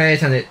just look at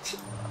it and it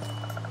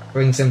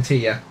brings them to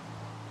you.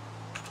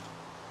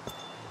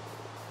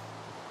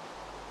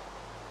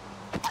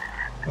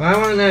 What I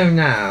want to know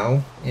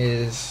now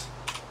is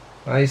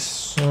by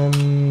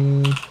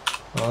some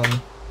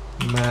on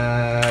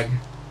Mag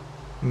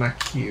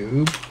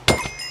Cube.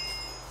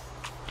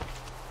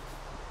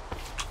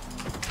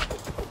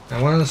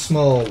 Now one of the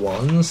small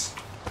ones.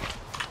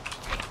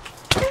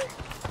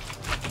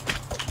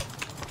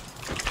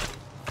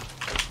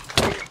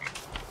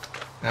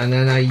 And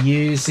then I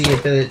use the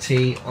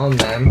ability on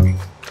them.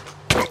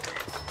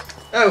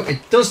 Oh,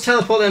 it does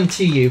teleport them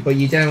to you, but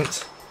you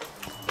don't.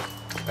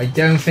 I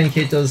don't think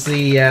it does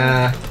the,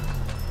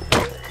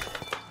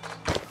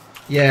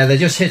 yeah, they're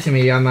just hitting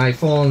me and my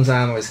Thorn's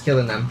armor is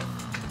killing them.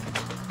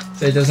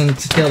 So it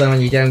doesn't kill them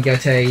when you don't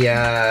get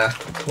a,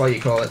 what do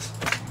you call it?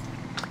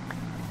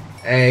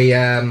 A,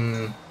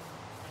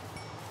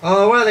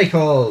 oh, what are they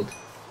called?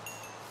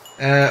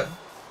 The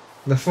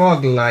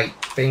frog light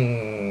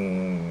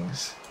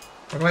things.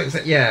 Frog lights,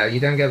 yeah,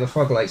 you don't get the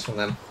frog lights from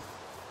them.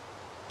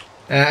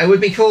 It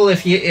would be cool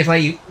if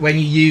when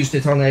you used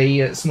it on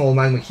a small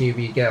magma cube,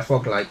 you'd get a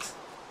frog light.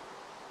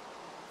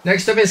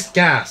 Next up is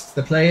Ghast.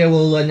 The player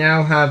will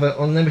now have an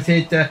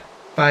unlimited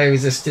fire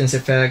resistance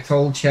effect.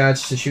 Hold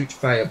charge to shoot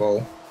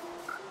fireball.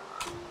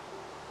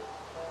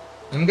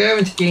 I'm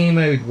going to game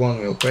mode 1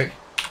 real quick.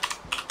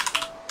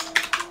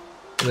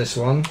 For this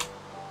one.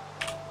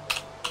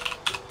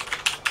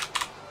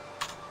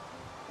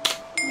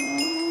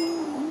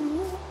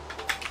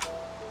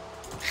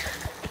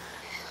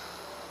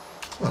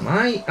 What am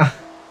I?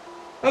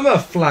 I'm a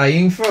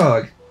flying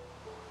frog.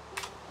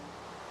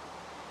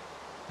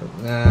 But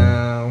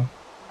now...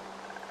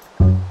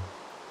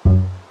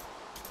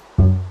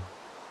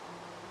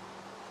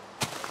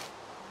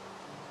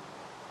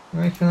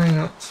 Why can I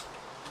not?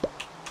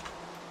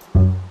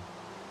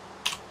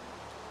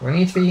 Do I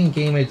need to be in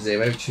game mode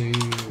 0 to...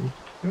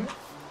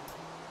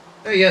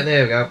 Oh yeah,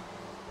 there we go.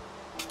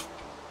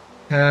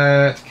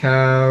 Cat,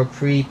 cow,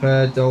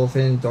 creeper,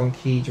 dolphin,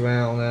 donkey,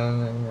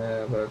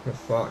 drowner, worker,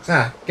 fox.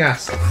 Ah,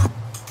 gas.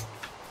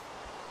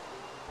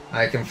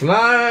 I can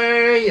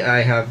fly.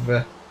 I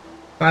have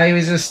fire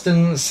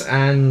resistance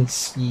and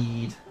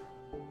speed.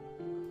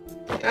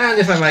 And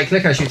if I right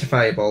click, I shoot a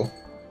fireball.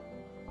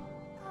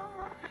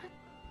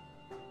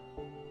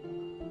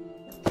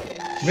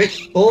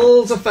 Rich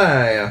balls of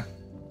fire.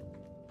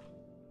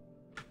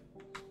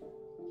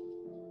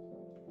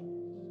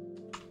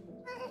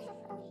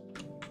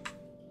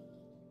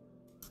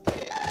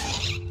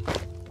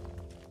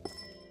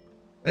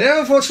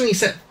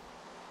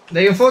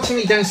 They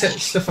unfortunately don't set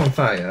stuff on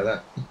fire.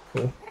 That'd be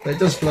cool. But it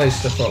does blow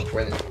stuff up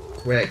when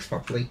it works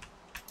properly.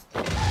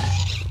 I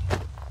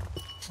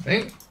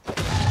think.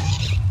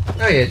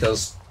 Oh yeah, it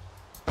does.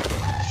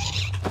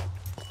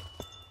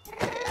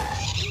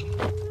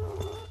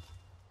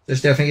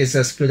 Just don't think it's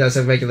as good as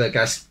a regular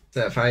gas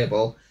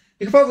fireball.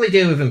 You could probably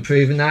do with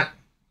improving that.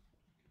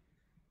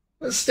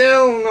 But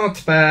still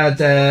not bad,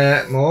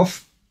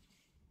 Morph.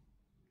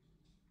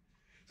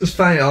 Just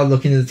find it odd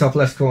looking in the top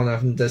left corner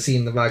and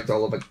seeing the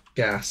ragdoll of a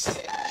gas.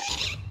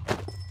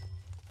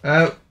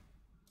 Oh.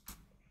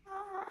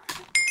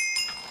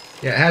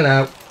 Yeah,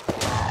 hello.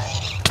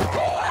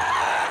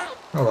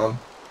 Hold on.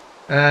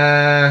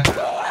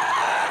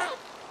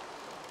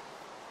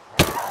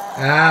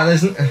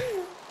 There's an...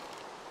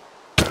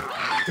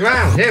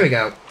 Ground, here we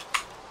go.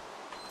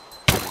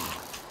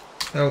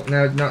 Oh,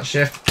 no, not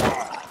shift.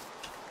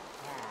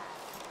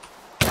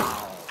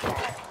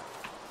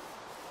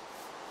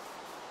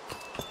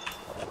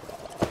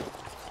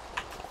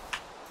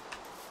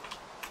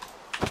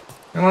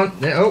 Come on.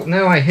 Oh,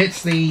 no, I hit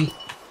the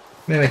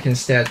mimic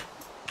instead.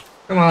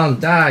 Come on,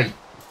 die.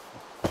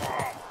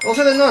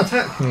 Also, they're not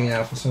attacking me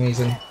now for some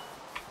reason.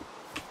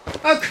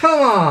 Oh,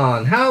 come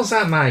on. How's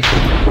that my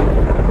fault?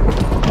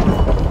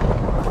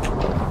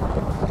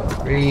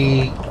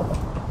 3.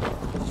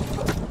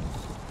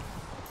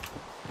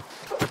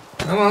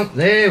 Come on.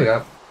 There we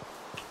go.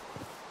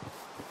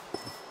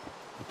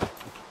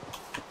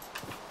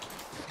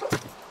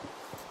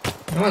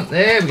 Come on.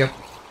 There we go.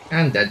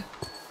 And dead.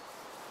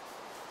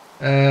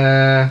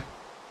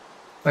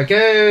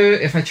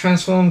 If I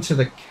transform to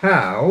the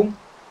cow,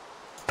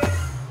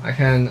 I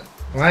can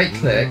right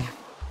click,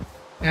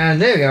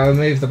 and there we go,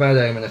 remove the bad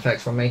omen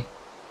effect from me.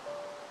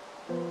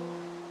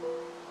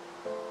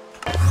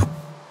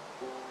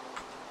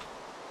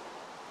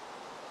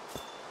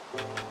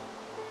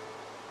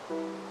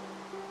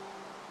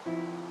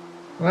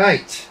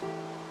 Right.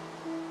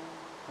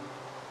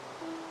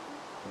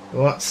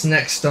 What's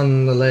next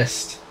on the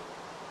list?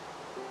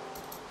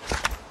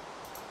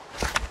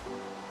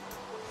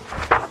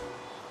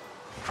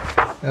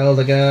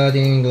 Elder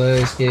Guardian,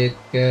 Glow Skid,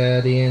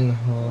 Guardian,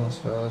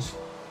 Horse.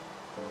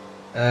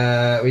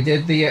 We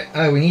did the...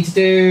 we need to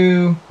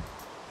do...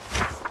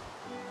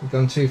 We've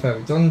gone too far.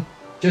 We've done...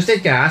 Just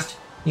did Ghast.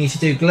 We need to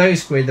do Glow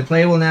Squid. The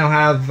player will now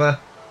have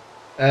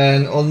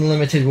an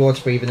unlimited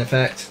water breathing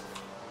effect.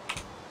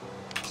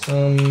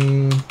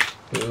 Some...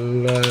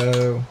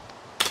 Glow...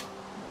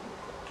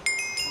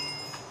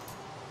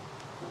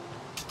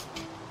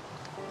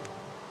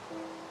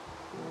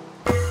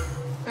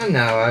 And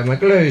now I'm a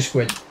Glow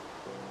Squid.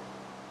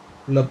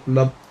 Blub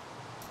blub.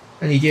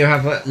 And you do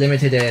have a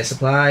limited air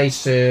supply,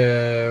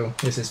 so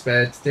this is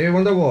better to do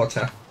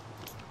underwater.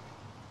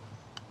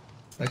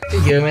 Like the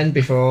human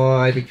before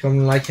I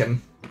become like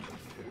him.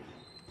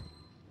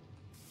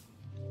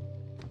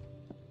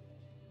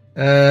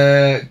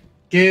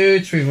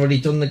 Good, we've already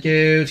done the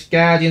good.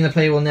 Guardian, the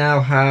player will now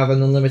have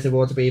an unlimited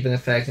water breathing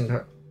effect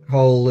and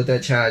hold the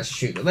charge to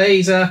shoot the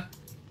laser.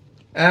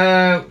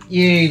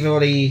 You've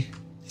already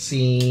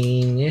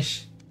seen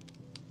it.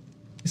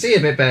 I see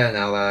a bit better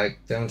now. I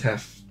don't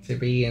have to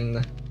be in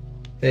the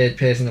third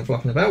person and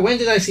flopping about. When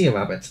did I see a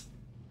rabbit?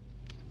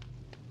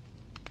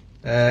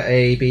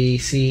 A, B,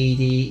 C,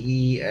 D,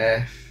 E,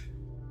 F,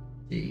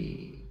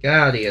 G.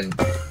 Guardian.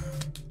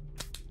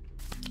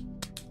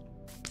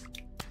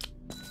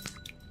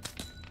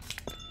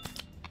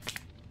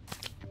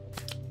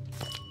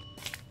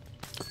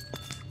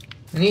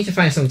 I need to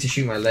find something to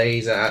shoot my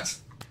laser at.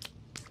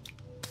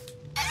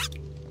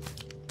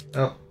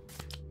 Oh,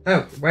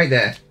 right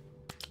there.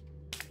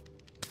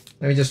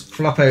 Let me just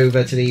flop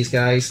over to these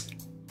guys.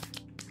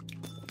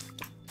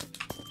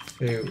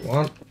 2,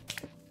 1.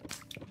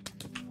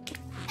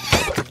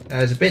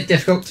 That was a bit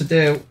difficult to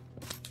do.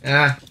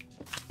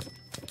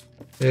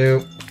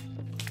 2,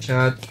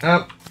 charge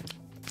up.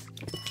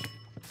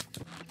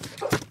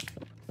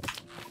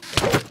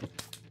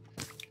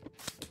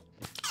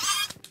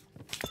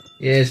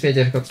 Yeah, it's a bit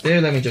difficult to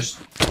do. Let me just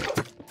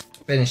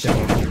finish it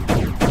off.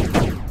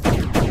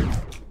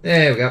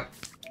 There we go.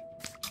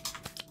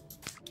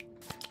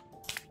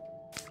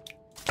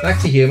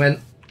 Back to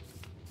human.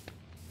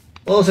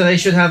 Also, they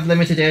should have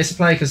limited air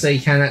supply because they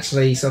can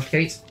actually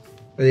suffocate,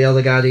 but the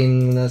other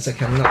guardians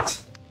cannot.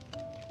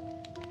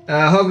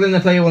 Hoglin, the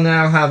player will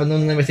now have an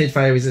unlimited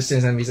fire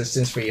resistance and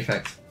resistance-free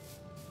effect.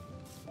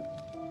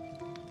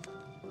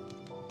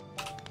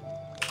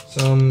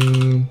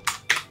 Some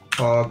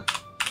hog.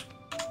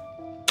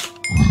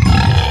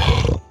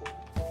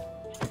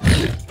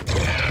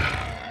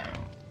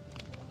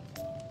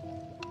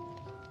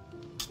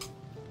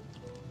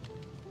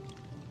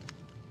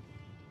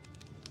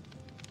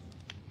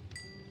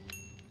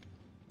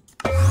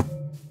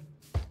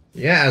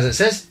 Yeah, as it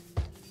says,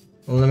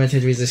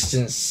 unlimited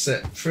resistance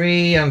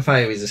 3 and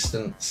fire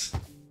resistance.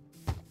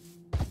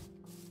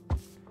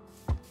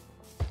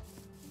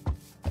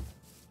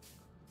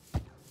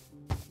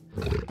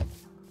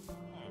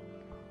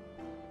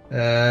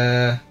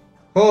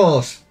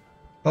 Horse.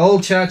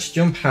 Hold charge,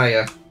 jump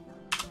higher.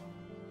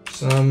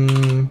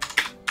 Some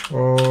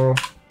or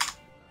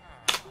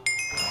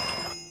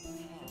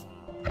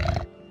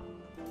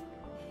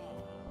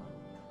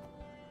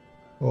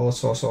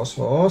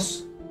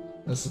horse.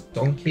 There's a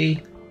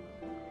donkey.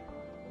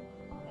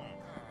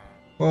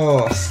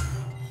 Horse.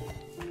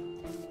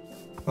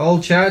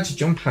 Hold charge,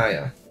 jump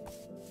higher.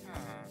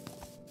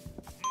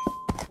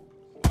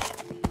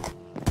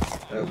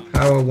 Oh,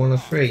 power 1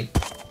 of 3.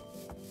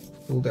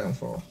 Cooldown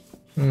 4.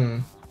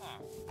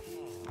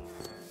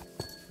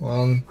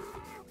 1.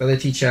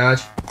 Ability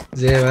charge.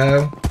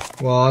 0.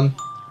 1.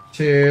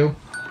 2.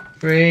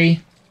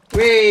 3.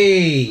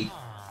 Whee!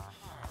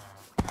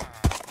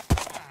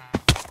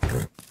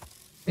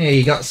 Yeah,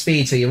 you got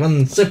speed, so you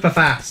run super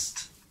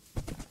fast.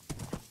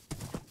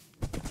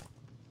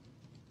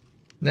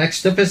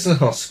 Next up is the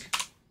husk.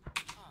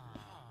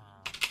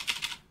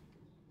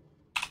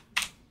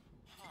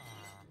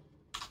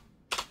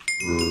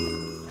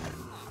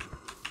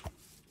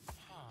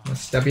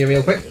 Let's stab you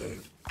real quick.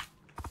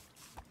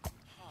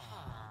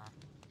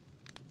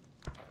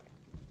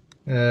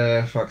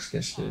 Fox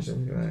gestures.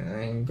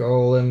 I ain't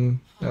golem.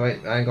 No wait,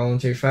 I ain't going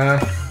too far.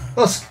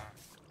 Husk!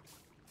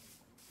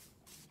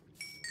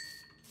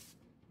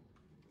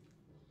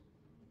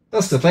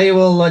 Thus, the player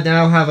will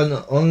now have an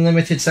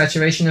unlimited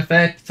saturation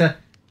effect,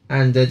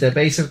 and the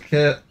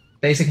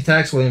basic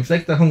attacks will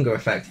inflict the hunger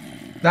effect.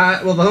 The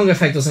hunger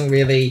effect doesn't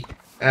really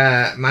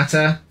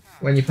matter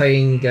when you're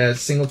playing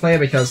single player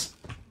because,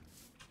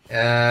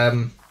 yeah,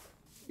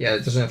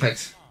 it doesn't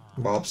affect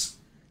mobs.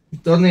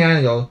 Done the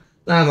angle.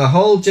 Llama,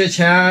 hold your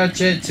charge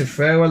to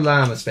throw a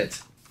llama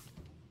spit.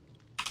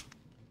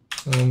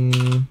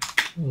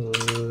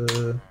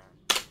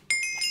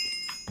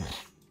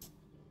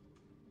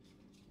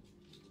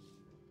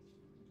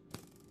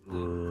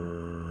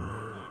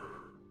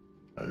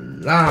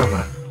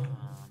 Llama.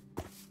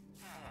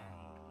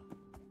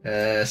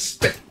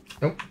 Spit.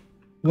 Oh,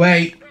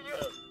 wait.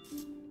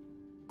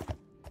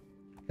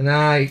 Can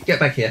I get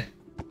back here?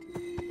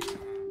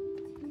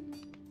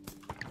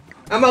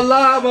 I'm a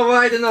llama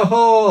riding a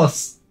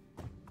horse.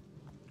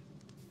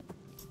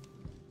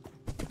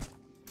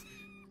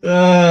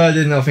 I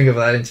did not think of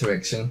that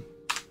interaction.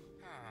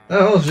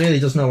 That horse really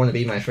does not want to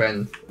be my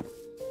friend.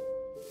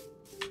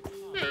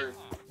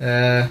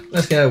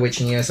 Let's get a witch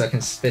in here so I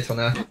can spit on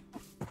her.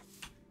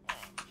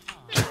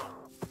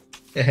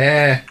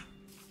 Yeah,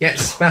 get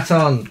spat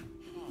on.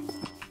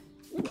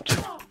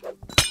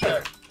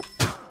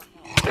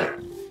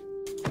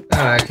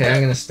 Okay,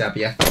 I'm gonna stab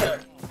you.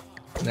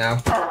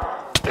 Now.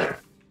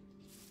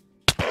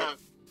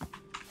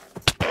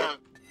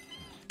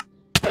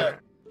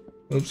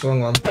 Oops, wrong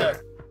one.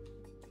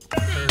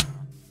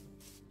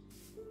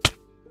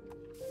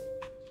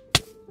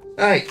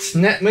 Right,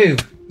 net move.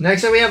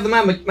 Next up we have the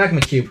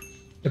magma cube.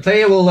 The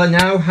player will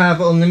now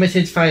have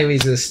unlimited fire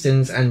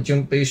resistance and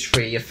jump boost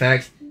free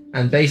effect,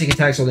 and basic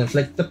attacks will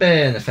inflict the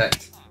burn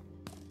effect.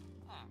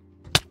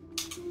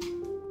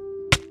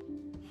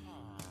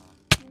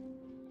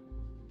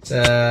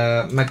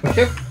 So, magma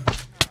cube.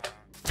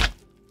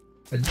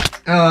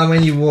 Oh, and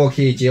when you walk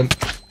you jump.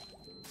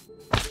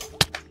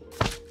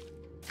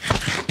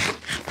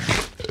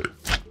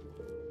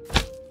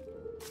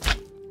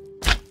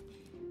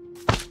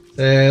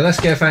 So let's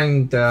go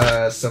find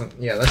let's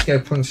go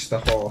punch the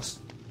horse.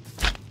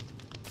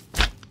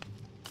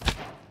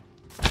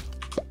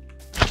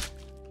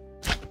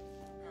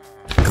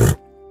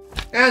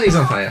 And he's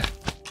on fire.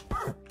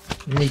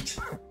 Neat.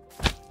 So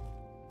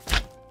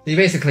you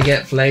basically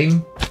get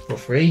flame for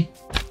free.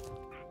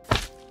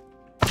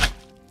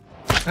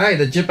 Alright,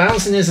 the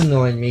bouncing is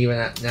annoying me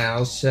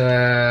now,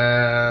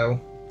 so...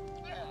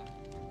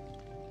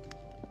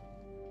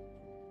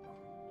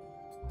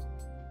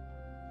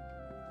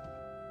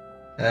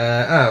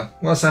 oh,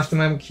 what's after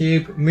my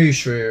cube?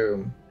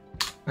 Mushroom.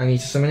 I need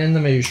to summon in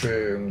the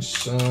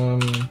mushrooms.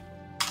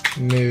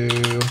 Moo.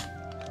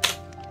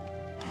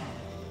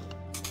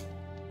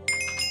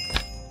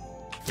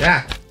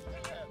 Yeah.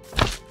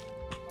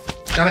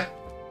 Damn it.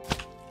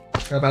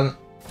 Go about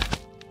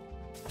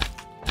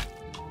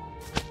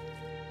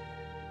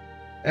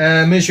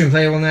it. Mushroom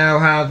player will now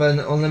have an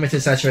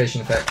unlimited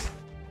saturation effect.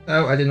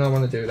 Oh, I did not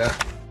want to do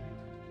that.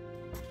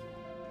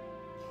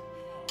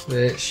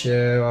 Let's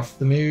show off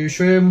the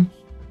mushroom.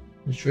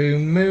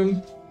 Mushroom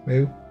moo.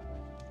 Moo.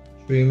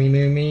 Shroomy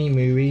moomy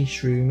mooey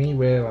shroomy.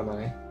 Where am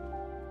I?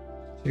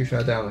 Too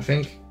far down, I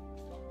think.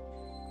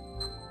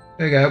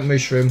 There we go,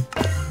 mushroom.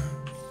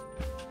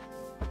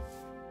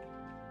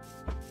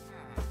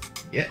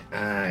 Yeah,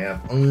 I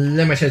have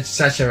unlimited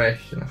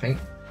saturation, I think.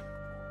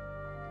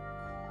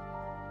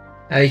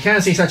 You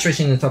can't see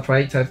saturation in the top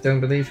right, I don't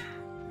believe.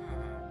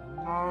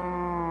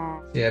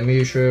 Yeah,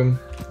 mushroom,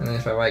 and then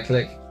if I right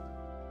click,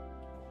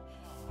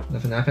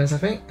 nothing happens, I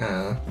think.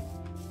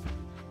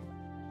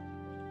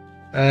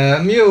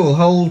 Mule,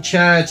 hold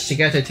charge to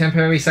get a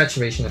temporary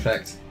saturation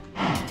effect.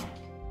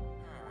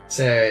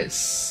 So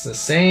it's the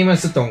same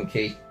as the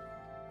donkey.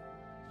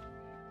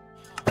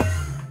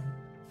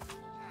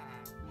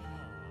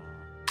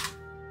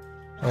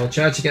 Hold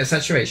charge to get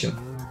saturation.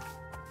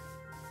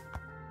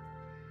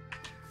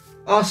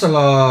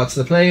 Ocelot,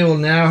 the player will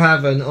now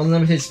have an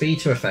unlimited speed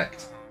to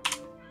effect.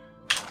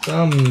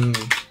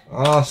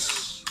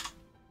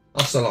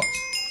 Ocelot.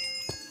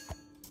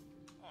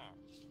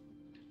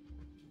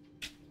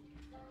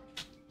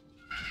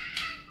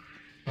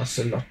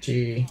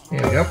 Ocelotti.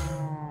 Here we go.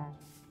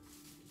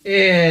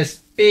 Yeah,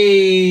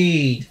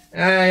 speed!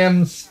 I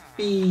am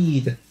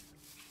speed!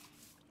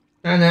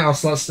 Oh no,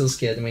 Ocelot's still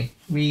scared of me.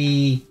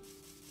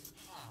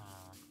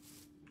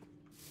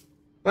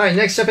 Right,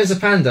 next up is a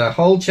panda.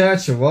 Hold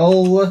charge to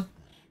roll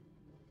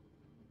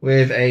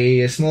with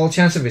a small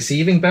chance of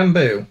receiving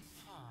bamboo.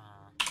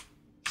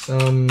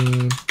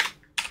 Some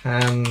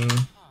panda.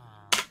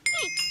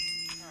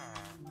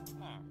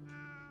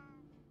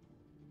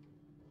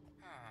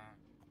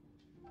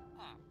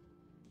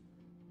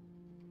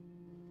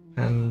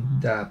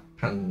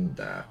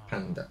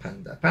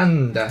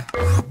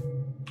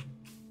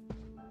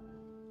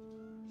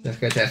 Let's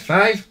go to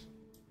F5.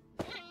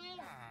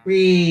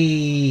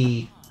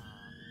 3,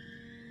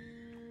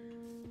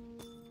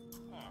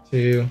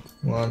 2,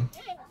 1,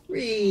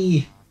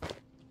 3.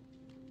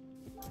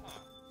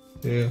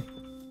 2,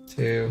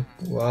 2,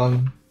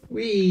 1,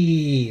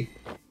 wee.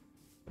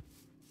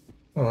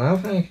 Well, how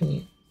far can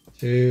you?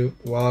 2,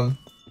 1,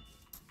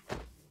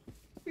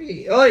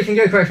 wee. Oh, you can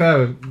go quite far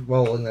with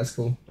rolling. That's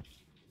cool.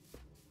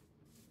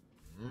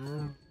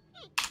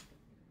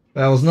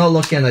 But I was not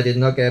lucky, and I did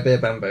not get a bit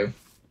of bamboo.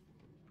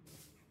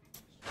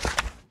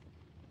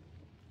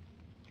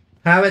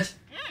 Parrot,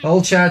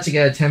 hold charge to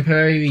get a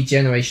temporary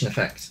regeneration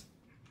effect.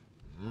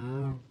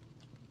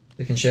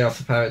 We can show off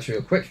the parrot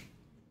real quick.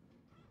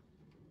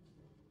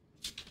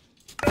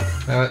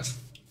 Parrot.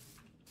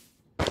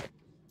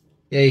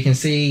 Yeah, you can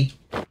see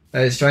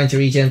that it's trying to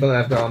regen, but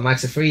I've got a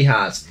max of 3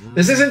 hearts.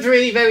 This isn't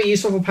really very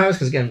useful for parrots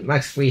because, again,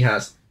 max 3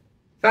 hearts.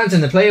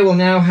 Phantom, the player will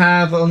now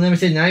have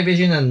unlimited night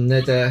vision and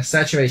the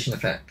saturation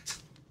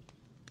effect.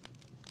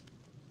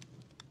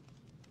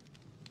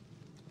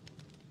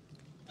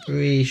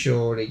 Pretty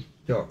surely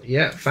got,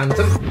 yeah,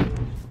 Phantom.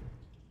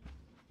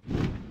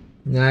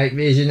 Night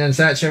vision and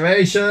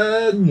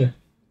saturation!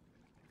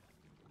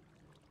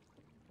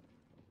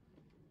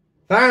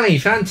 Finally,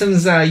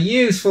 phantoms are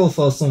useful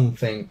for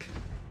something.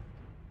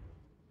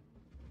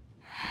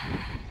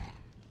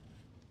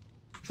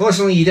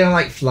 Fortunately, you don't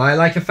like fly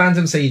like a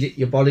phantom, so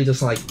your body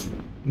doesn't like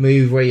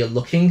move where you're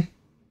looking.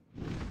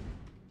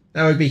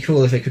 That would be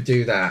cool if it could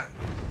do that.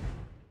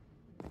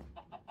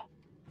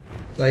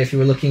 Like if you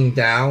were looking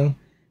down,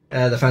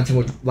 the phantom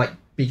would like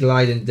be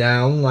gliding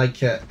down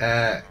like you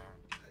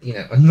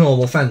know, a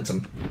normal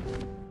phantom.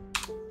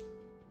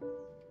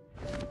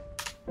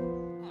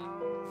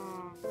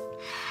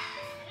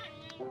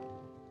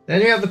 Then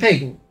we have the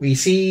pig.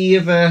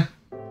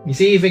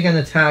 Receiving an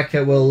attack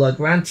will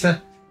grant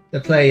the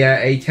player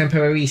a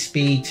temporary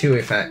speed 2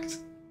 effect.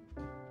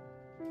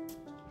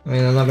 I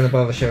mean, I'm not going to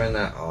bother showing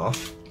that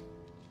off.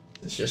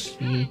 It's just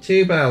speed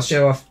 2, but I'll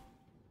show off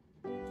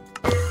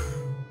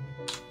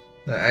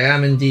that I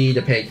am indeed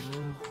a pig.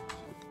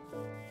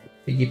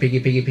 Piggy,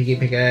 piggy, piggy, piggy,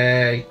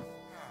 piggy.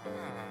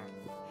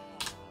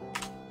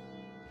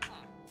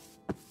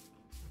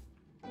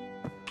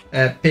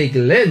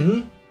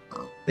 Piglin.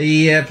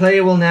 The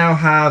player will now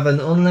have an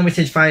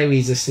unlimited fire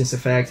resistance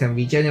effect and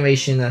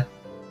regeneration.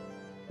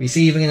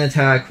 Receiving an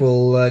attack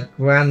will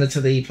grant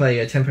to the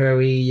player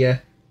temporary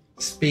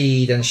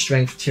speed and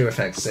strength 2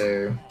 effects.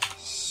 So,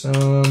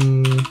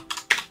 some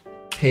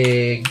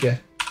piglin.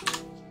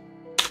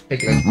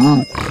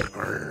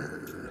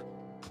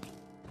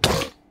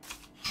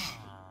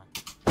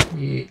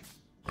 Yeah.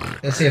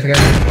 Let's see if I can.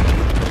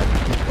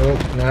 Oh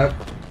no!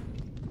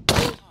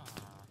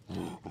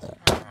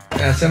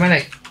 So my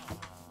neck.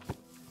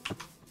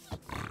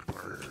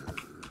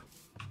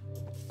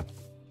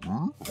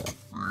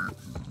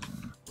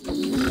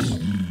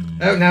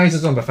 Oh, now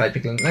he's a zombified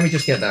piglin. Let me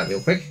just get that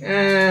real quick.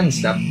 And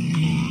stop.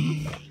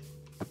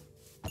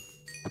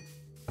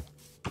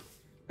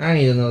 I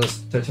need another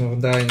totem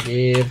of die and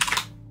give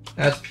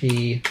at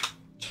P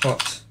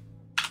tot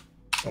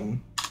not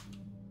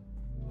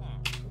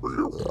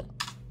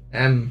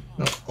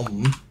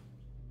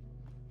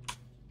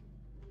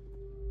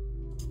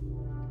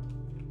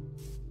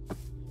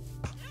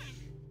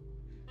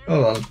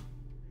Hold on.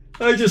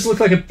 I just look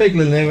like a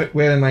piglin there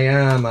wearing my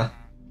armor.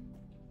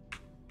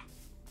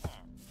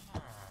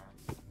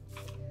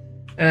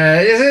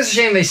 It's a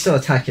shame they still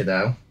attack you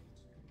though.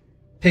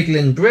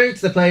 Piglin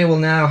Brute, the player will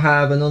now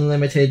have an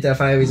unlimited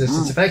fire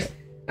resistance effect,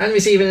 and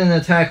receiving an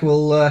attack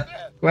will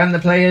grant the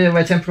player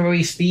a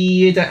temporary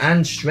speed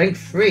and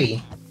strength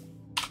 3.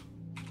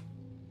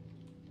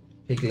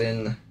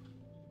 Piglin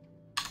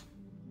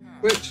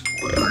Brute.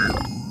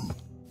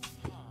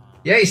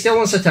 Yeah, he still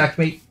wants to attack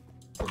me.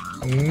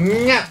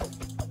 Yeah.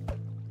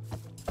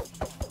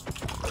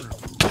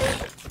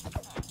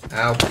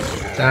 Ow.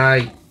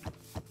 Die.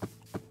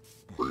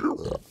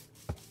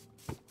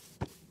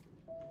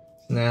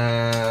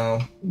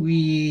 Now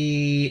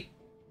we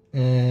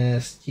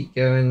let's keep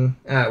going.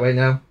 Wait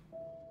now.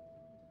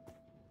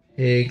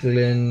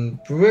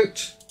 Piglin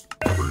Brute.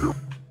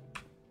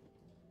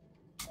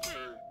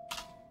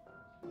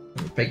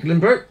 Piglin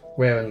Brute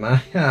wearing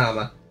my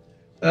armor.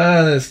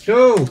 Oh, that's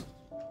cool.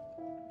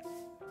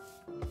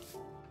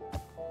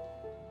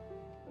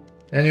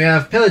 Then we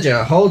have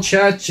Pillager. Hold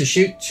charge to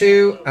shoot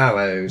 2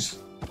 arrows.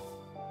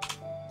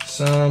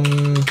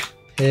 Some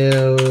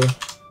pill.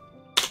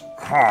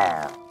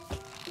 I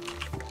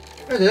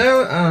don't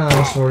know. I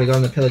must have already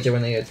gone to Pillager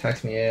when they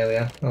attacked me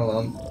earlier. Hold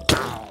on.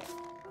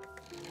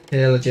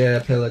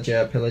 Pillager,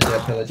 Pillager, Pillager,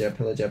 Pillager,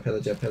 Pillager,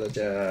 Pillager,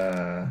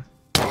 Pillager.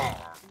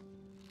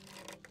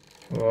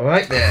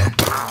 Right there.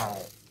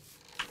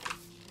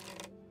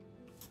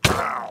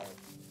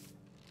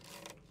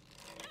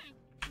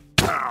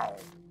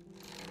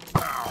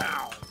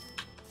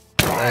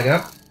 There we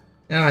go.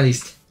 Now at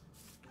least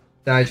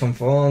died from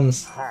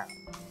thorns.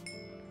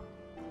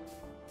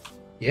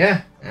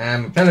 Yeah,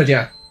 I'm a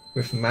pillager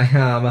with my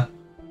armor.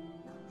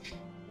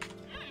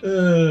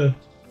 I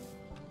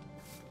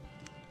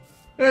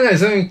don't know,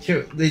 something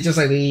cute. They just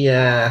like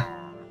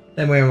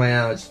them wearing my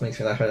armor just makes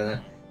me laugh. I don't know.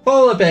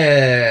 Polar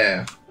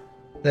bear.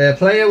 The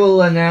player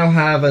will now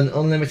have an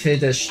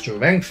unlimited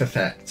strength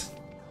effect.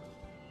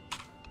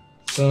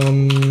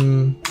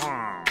 Some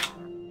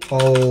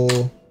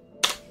whole.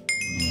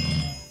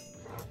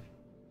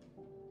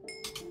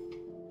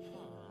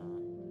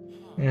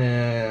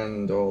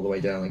 And all the way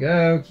down we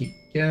go. Keep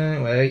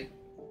going. Wait.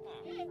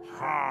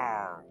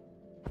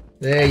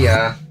 There you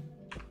are.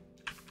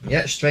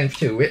 Yeah, strength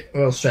 2.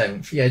 Well,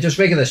 strength. Yeah, just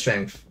regular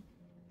strength.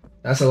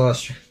 That's a lot of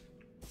strength.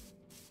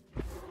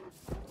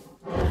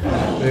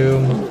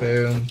 Boom,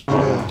 boom, boom.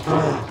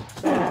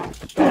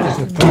 Just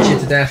gonna punch you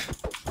to death.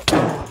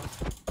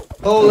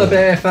 Polar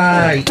bear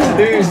fight.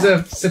 Who's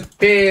the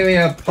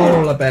superior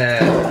polar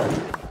bear?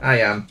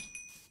 I am.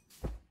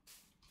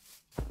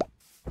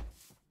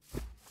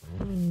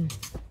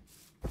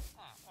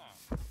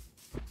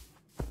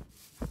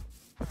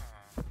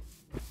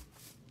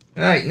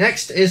 Right,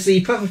 next is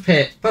the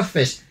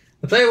pufferfish.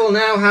 The player will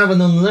now have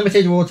an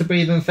unlimited water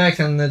breathing effect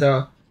and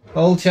the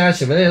whole charge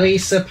to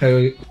release a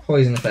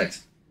poison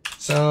effect.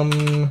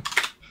 Some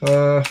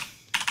puff.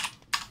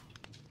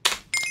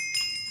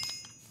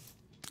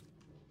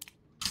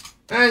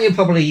 And you're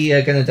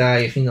probably gonna die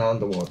if you're not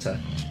underwater.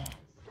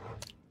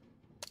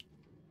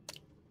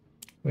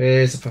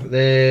 Where's the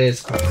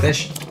there's the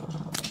pufferfish.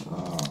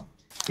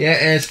 Yeah,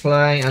 it's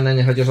flying, and then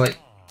if I just like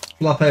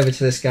flop over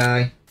to this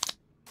guy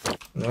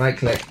and right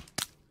click.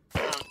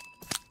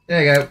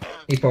 There you go,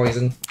 he's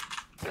poisoned.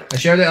 I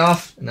showed it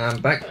off, and now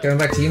I'm going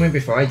back to human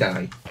before I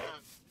die.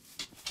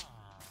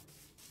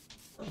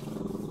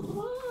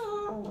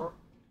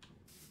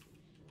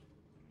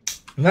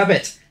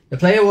 Rabbit. The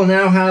player will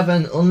now have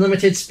an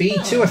unlimited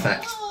speed 2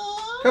 effect.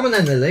 Come on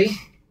then, Lily.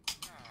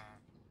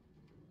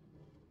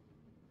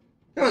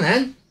 Come on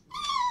then.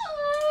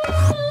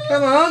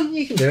 Come on,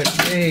 you can do it.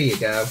 There you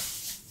go.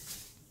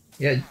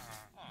 Yeah,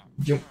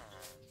 jump.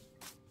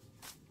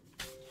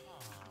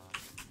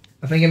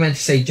 I think I meant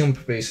to say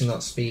jump boost and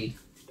not speed.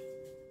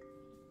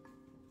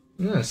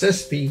 No, it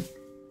says speed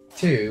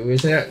 2.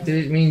 Is that?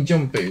 Did it mean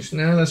jump boost?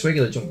 No, that's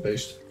regular jump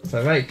boost. If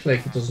I right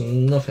click, it does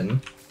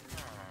nothing.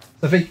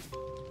 So I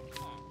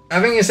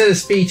think instead of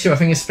speed 2, I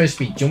think it's supposed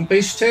to be jump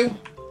boost 2.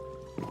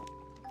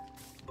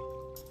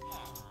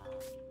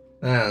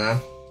 I don't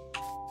know.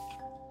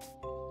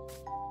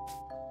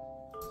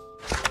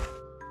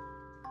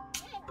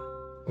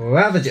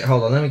 Ravage.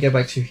 Hold on, let me go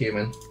back to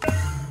human.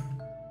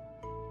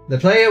 The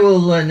player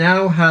will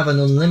now have an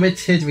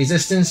unlimited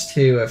resistance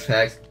to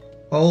effect.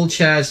 Hold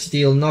charge to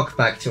deal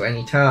knockback to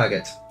any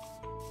target.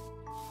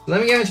 Let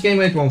me go into game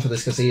mode 1 for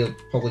this because he'll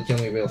probably kill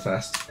me real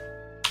fast.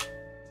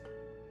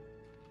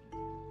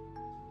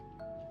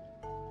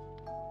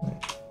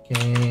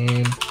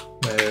 Game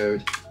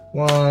mode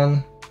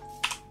 1.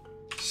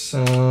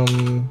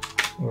 Some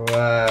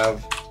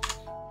Rav.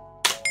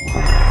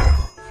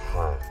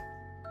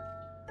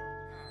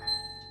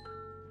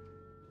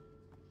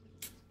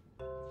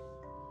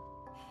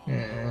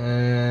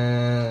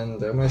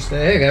 And almost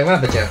there. Here you go,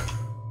 Ravager.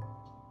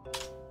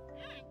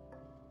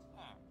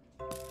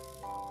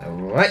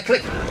 Right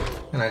click,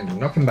 and I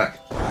knock him back.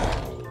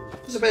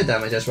 There's a bit of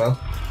damage as well.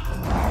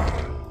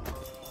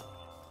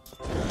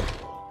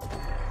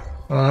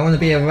 Well, I want to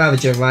be a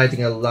Ravager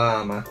riding a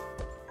llama.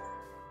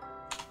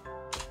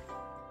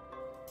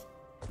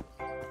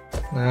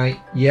 Right,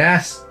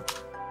 yes!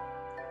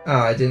 Oh,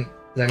 I didn't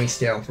let me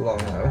stay on for long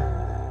though.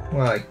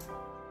 Why?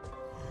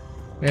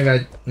 Maybe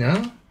I...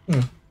 no?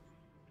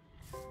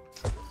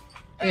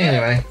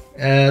 Anyway,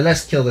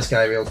 let's kill this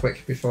guy real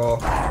quick before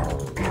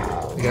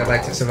we go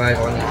back to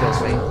survival and he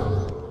kills me.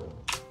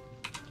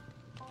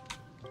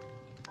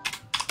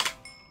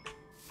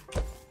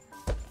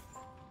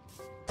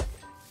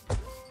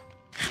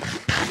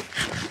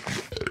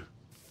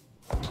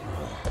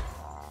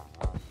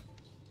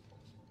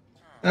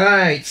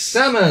 Alright,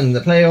 Salmon! The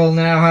player will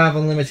now have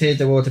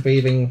unlimited water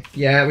breathing.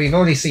 Yeah, we've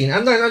already seen...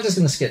 I'm just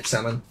going to skip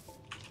Salmon.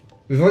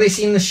 We've already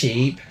seen the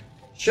sheep.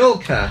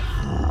 Shulker.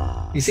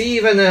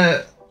 Receive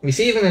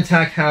an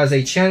attack has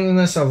a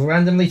chance of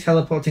randomly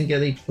teleporting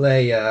the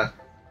player.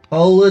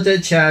 Hold a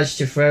charge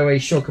to throw a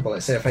shulker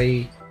bullet. So if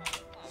I...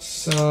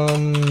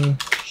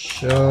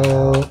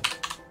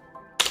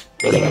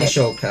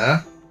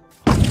 shulker.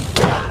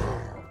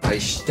 I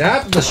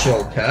stab the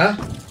shulker.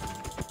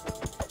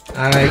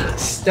 I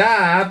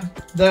stab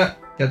the...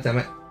 God damn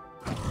it.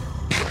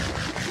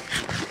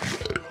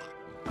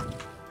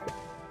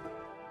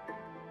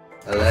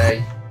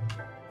 Alley.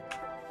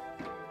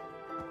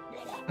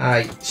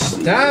 I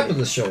stab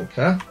the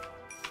shulker.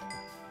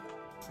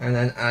 And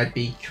then I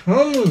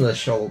become the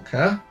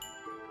shulker.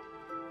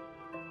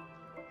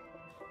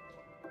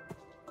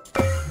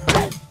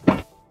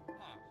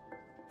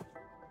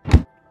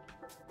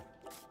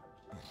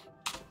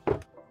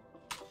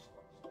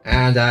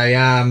 And I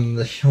am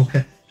the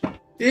shulker.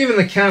 Even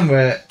the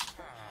camera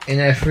in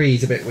F3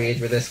 is a bit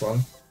weird with this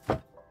one. You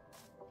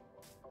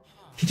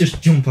just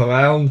jump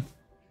around.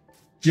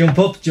 Jump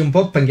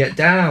up and get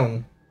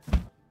down.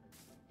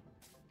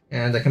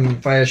 And I can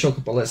fire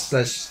shulker bullets.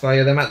 Let's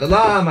fire them at the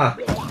llama.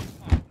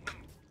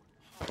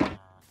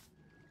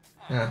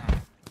 Ah.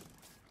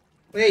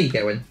 Where are you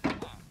going?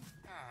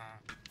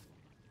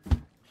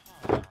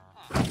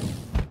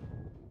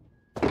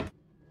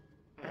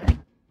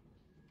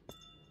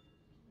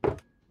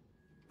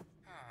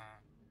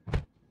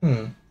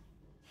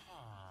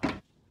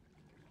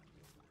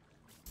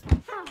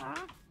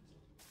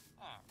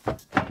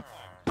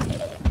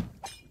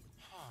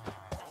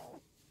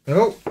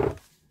 Oh!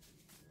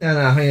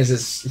 No, I think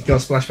he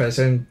got splashed by his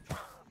own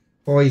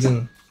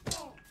poison.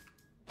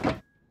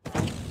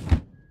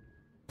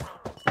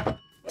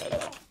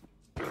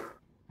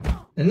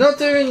 They're not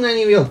doing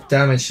any real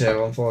damage here,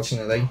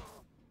 unfortunately.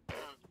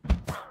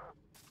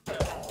 So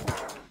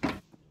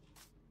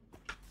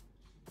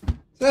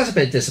that's a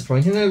bit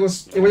disappointing. It would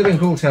have been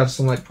cool to have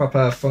some like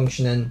proper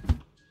functioning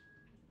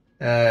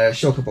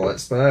shulker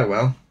bullets, but oh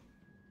well.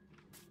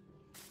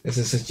 This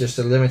is just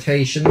a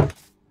limitation of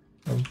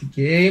the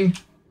game.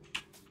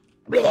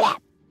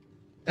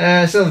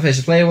 Silverfish.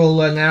 The player will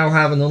now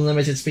have an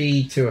unlimited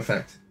speed 2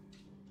 effect.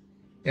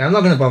 Yeah, I'm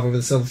not going to bother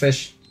with the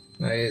silverfish.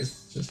 No,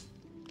 it's just...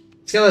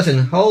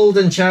 Skeleton. Hold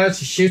and charge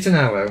to shoot an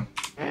arrow.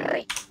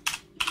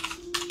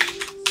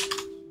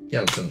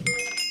 Skeleton.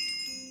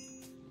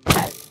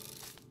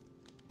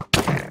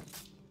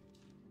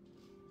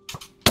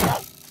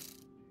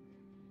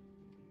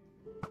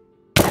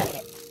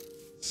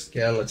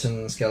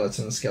 Skeleton,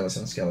 skeleton,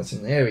 skeleton,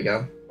 skeleton. There we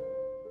go.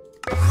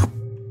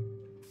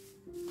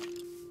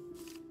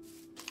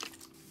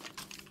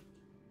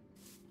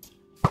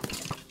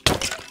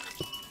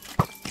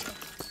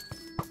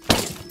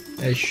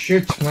 I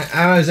shoot my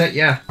arrows at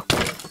ya.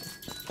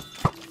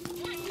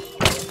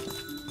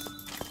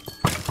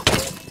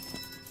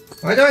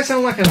 Why do I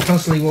sound like I'm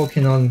constantly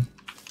walking on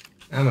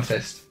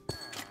amethyst?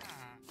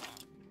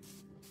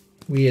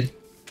 Weird.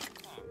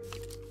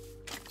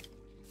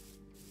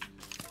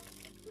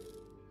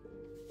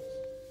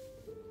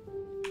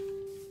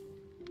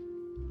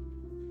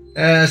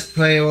 The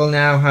player will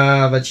now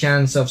have a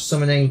chance of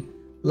summoning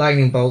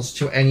lightning bolts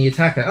to any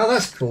attacker. Oh,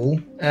 that's cool.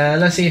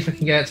 Let's see if I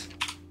can get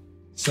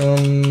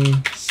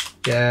some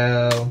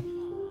scale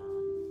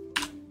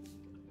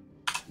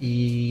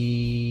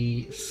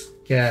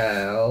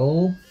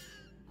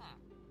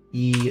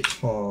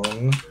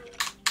tongue.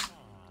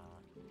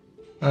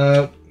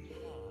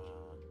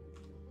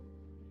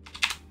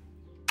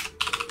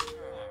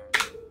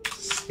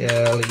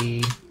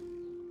 Scaly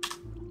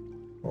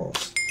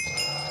horse.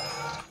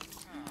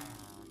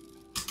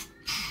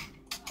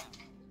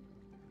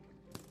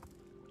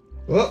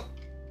 Whoa.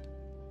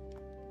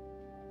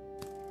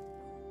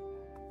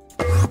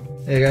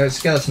 There you go,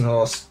 skeleton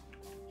horse.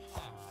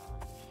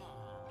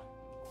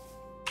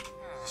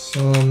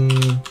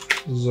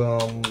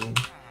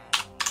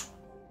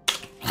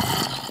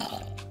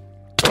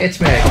 It's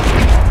me.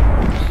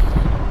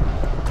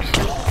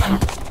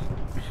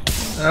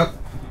 Oh,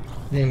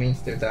 didn't mean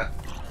to do that.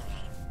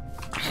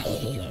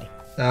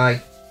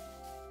 Die.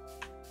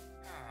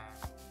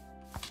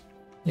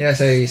 Yeah,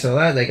 so you saw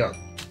that. They got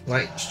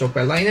struck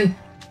by lightning.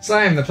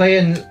 Slime, the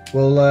player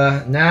will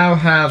now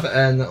have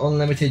an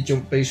unlimited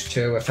jump boost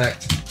to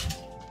effect.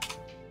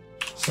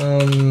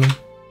 Some...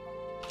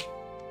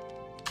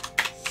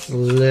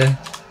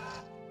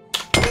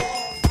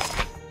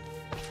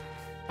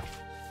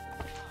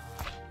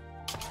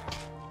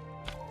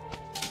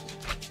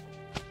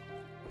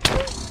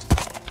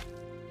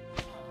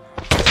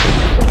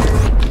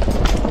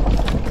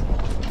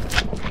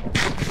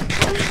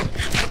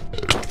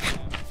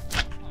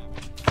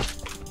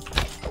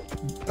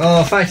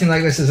 Oh, fighting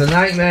like this is a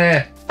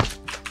nightmare!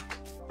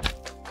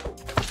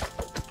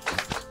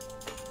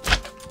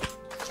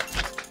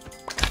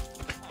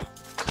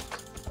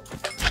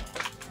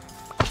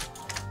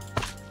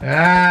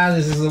 Ah,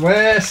 this is the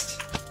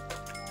worst!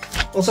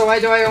 Also,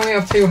 why do I only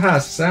have 2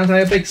 husks? Aren't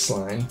I a big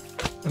slime?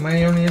 Am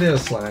I only a little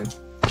slime?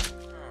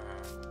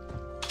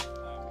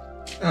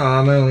 Oh,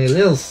 I'm only a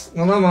little...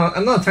 Well,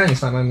 I'm not a tiny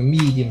slime, I'm a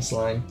medium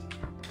slime.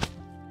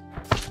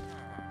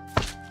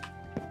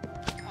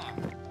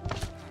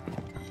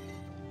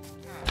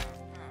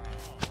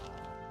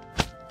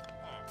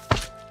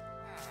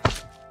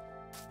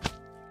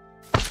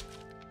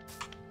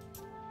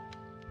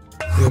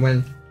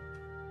 Human.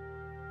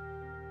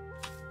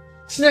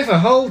 Sniffer,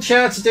 hold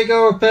chat to dig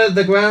up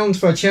the ground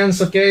for a chance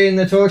of getting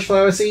the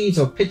torchflower seeds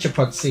or pitcher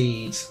pot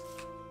seeds.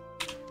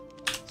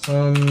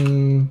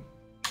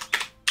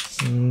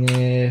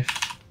 Sniff.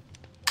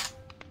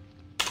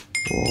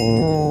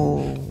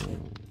 Oh.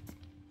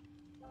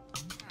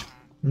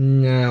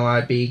 Now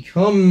I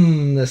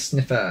become the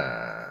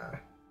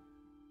sniffer.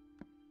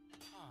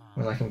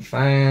 When I can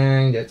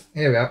find it.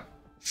 Here we go.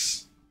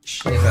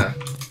 Sniffer.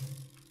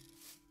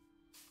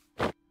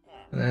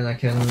 And then I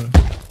can...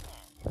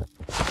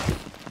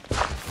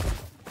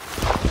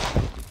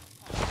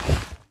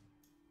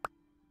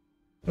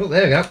 Oh,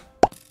 there we go.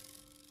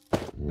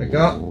 I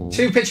got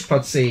 2 pitcher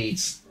pod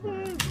seeds.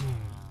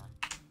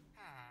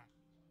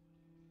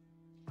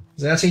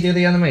 Does it actually do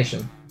the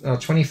animation? Oh,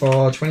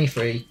 24,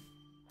 23.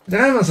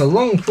 Damn, that's a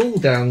long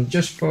cooldown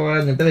just for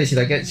an ability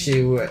that gets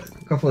you a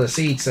couple of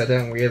seeds that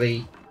aren't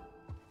really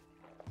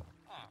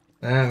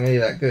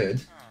that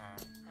good.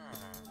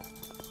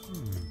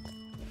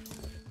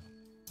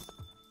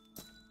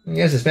 I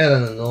guess it's better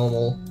than a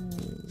normal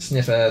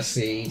sniffer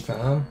seed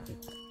farm.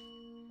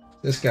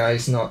 This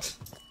guy's not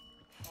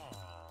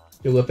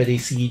built up any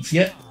seeds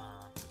yet.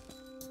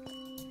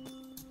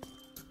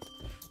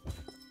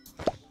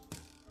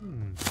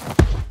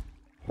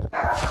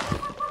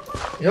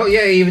 Oh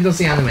yeah, he even does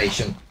the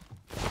animation.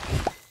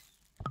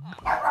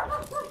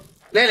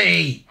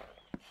 Lily!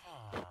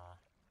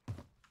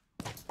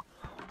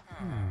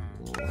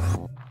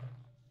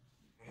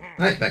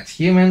 Right, back to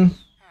human.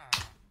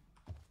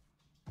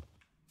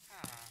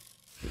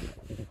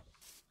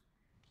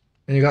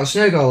 And you got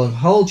snow golem.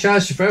 Hold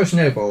charge to throw a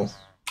snowball.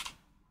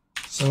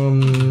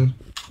 Some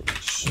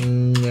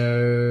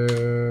snow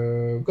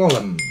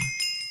golem.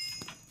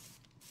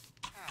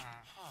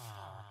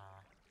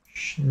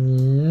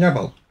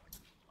 Snowball.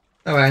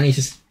 Oh, I need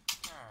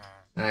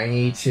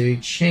to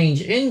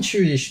change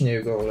into the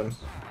snow golem.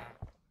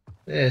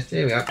 There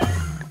we go.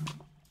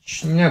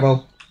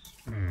 Snowball.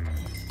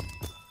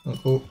 Oh,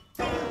 cool.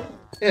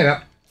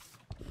 There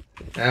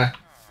we go.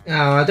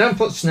 No, I don't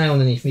put snow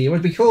underneath me. It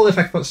would be cool if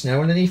I could put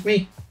snow underneath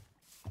me.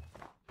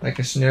 Like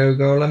a snow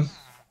golem.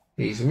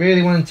 He's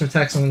really wanting to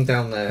attack something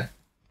down there.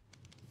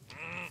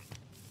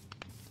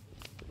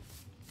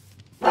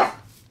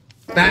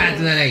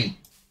 Badly!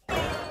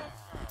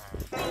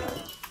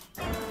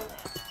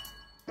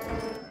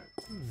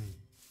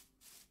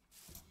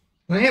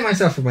 I hit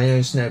myself with my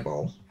own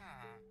snowball.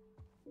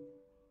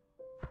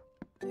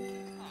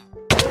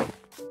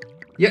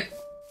 Yep.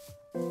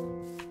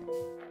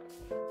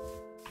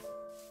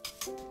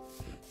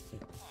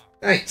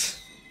 Right.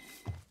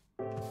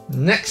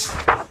 Next.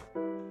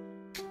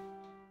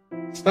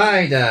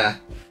 Spider.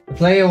 The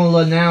player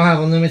will now have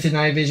unlimited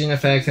night vision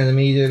effect and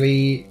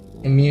immediately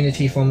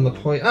immunity from the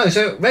poison. Oh,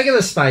 so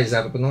regular spiders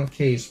have it, but not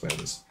cave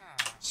spiders.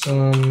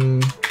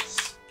 Some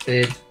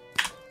spid.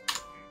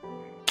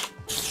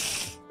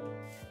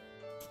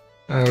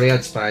 I already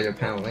had spider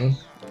apparently.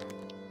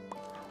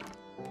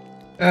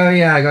 Oh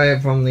yeah, I got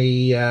it from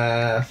the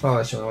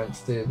forest when I went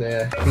to do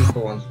the creeper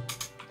one.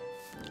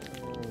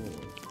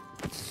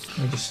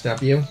 I'll just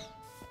stab you.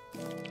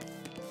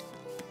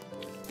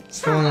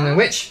 Spawn in a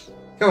witch.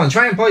 Come on,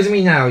 try and poison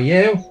me now,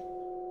 you!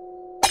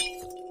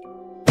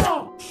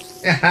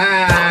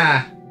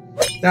 Aha!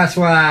 That's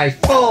what I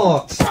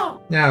thought!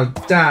 Now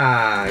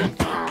die!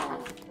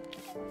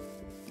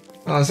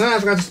 Oh, so I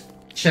forgot to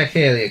check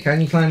earlier. Can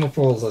you climb up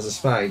walls as a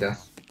spider?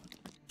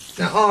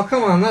 Now, oh,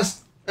 come on,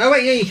 that's... Oh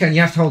wait, yeah you can.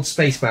 You have to hold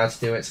spacebar to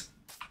do it.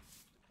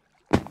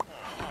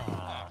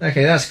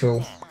 Okay, that's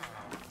cool.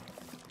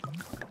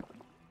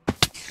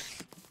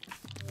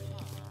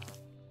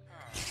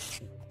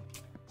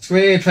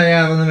 Squid, play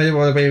out on the middle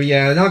water baby.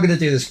 Yeah, not gonna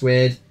do the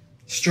squid.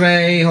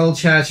 Stray, hold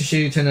charge to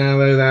shoot an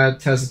arrow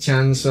that has a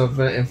chance of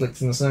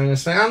inflicting the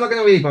slowness. I'm not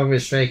gonna really bother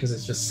with Stray because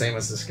it's just the same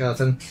as the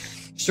skeleton.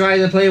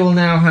 Stride, the player will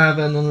now have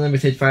an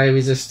unlimited fire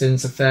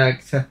resistance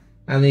effect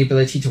and the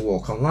ability to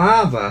walk on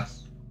lava.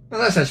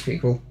 Well, that's actually pretty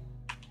cool.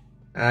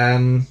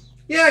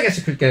 Yeah, I guess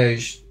I could go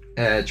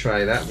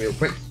try that real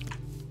quick.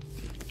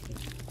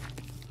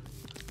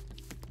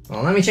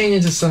 Well, let me change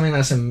into something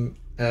that's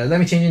let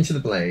me change into the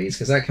blaze,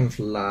 because that can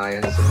fly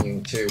and it's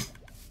immune to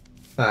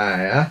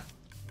fire.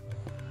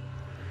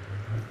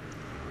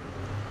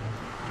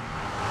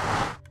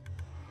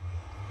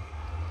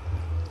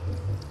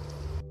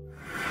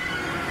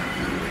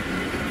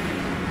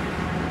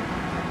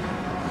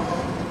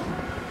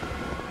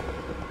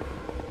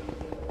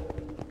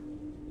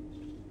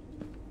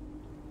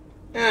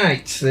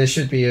 Right, there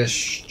should be a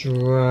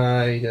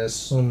strider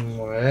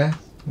somewhere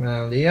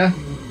around here.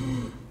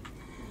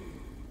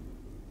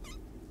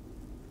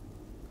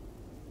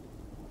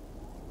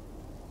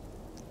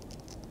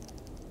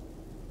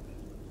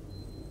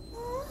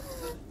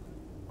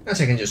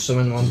 Guess I can just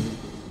summon one.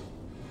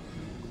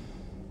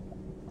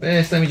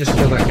 First, let me just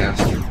kill that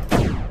ghast.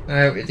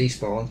 Oh, it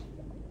despawned.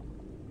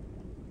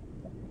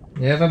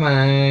 Never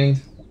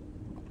mind.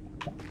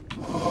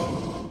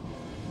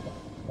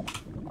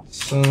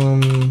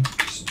 Some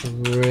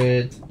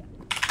Strid.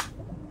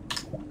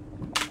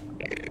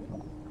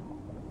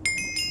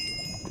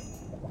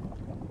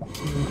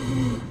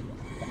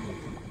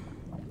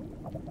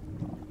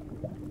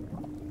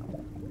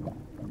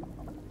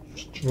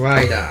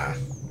 Strider.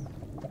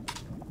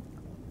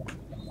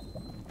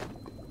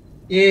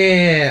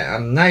 Yeah,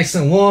 I'm nice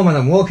and warm and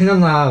I'm walking on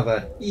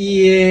lava.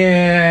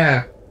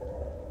 Yeah.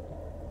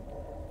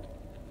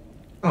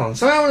 Oh,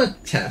 so I want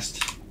to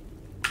test.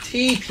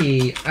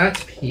 TP at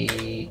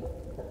P.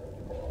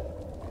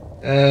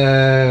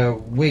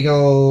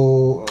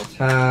 Wiggle or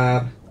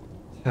tab.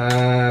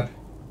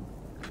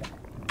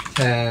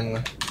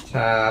 10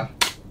 tab.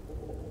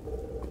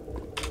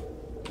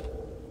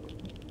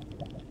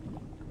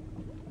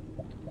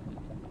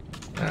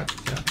 Tab.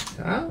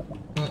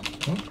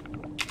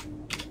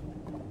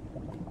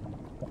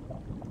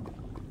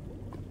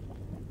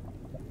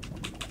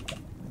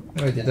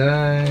 Oh, did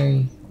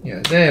I?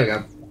 Yeah, there we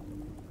go.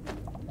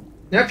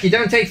 Yep, you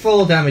don't take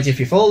fall damage if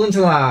you fall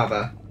into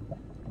lava.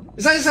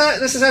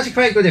 This is actually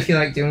quite good if you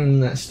like doing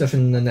that stuff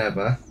in the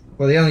nether.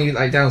 Well, the only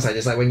like downside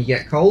is like when you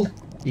get cold,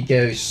 you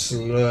go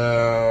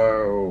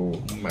slow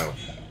mo.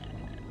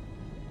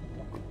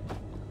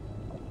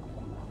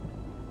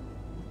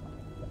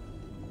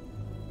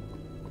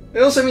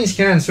 It also means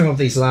you can swim up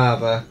these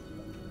lava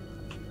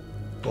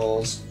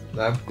balls,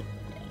 though.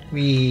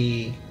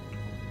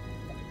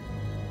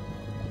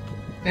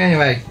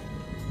 Anyway,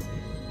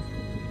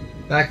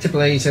 back to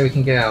Blaze so we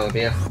can get out of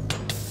here.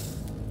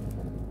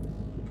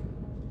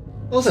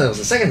 Also, there was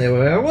a second there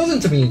where I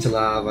wasn't immune to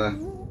lava.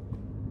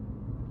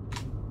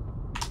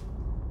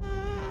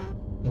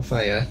 Or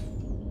fire.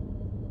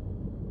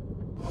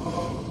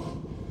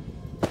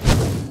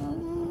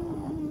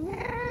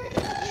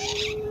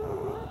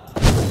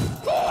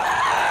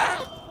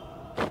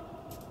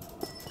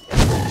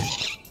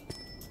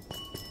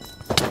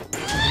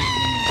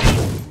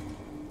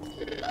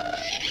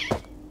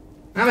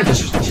 I'ma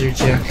just shoot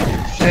you.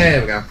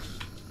 There we go.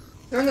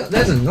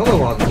 There's another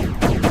one.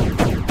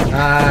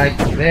 Right,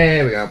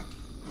 there we go.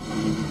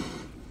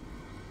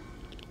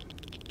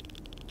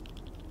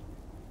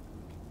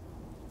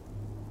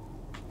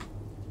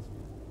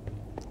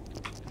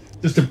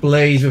 Just a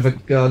blaze with a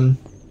gun.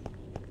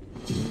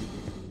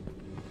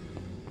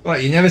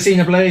 What, you never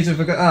seen a blaze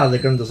with a gun? Ah, the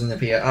gun doesn't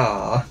appear.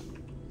 Ah.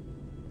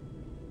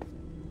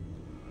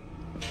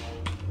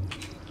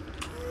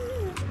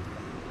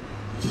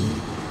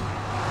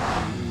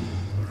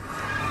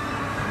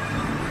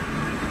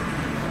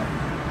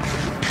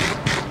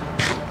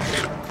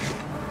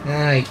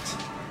 Right.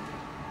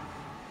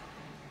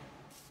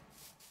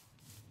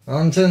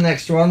 On to the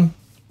next one.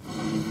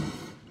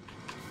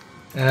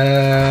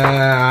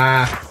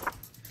 The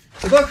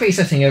block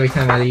resetting every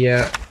time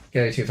I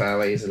go too far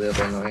away is a little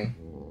bit annoying.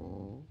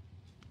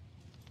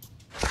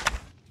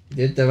 We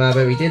did the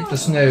rabbit, we did the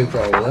snow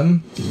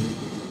golem.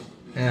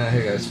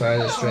 Here goes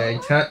spider, stray,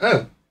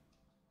 oh!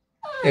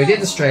 Yeah, we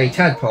did the stray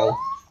tadpole.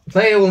 The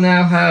player will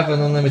now have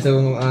an unlimited,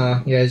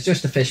 yeah, it's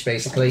just a fish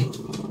basically.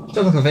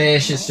 Tropical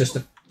fish, it's just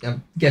a,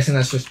 I'm guessing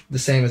that's just the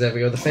same as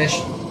every other fish.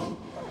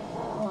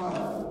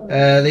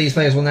 These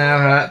players will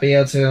now be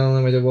able to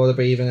unlimited water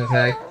breathing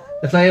effect.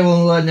 The player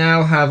will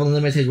now have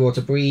unlimited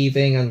water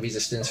breathing and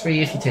resistance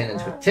free if you turn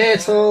into a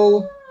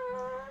turtle.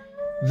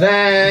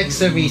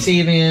 Vex,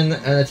 receiving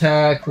an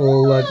attack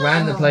will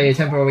grant the player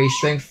temporary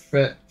strength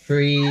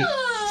free,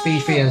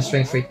 speed free and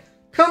strength free.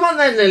 Come on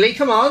then, Lily,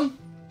 come on!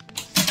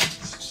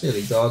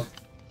 Silly dog.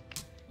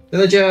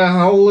 Villager,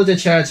 hold a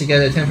charge to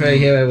get a temporary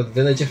hero with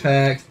village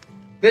effect.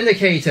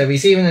 Vindicator,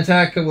 receiving an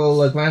attack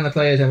will grant the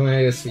player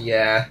temporary,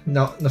 yeah,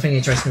 nothing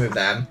interesting with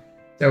them.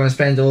 Don't want to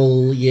spend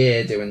all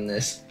year doing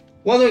this.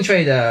 Wandering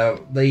Trader,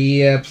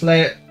 the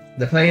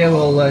player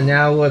will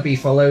now be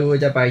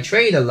followed by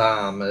trader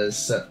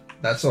llamas.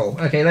 That's all.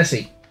 Okay, let's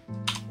see.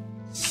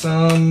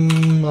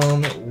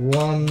 Summon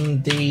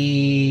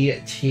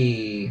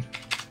 1DT.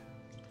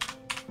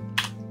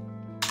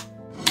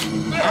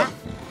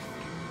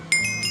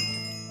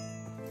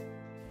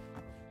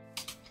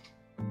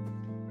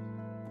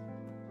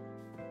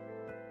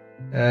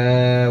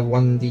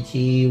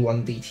 1DT,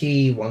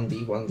 1DT,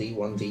 1D, 1D,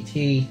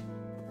 1DT.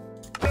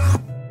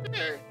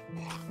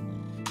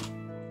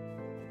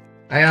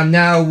 I am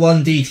now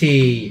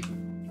 1DT.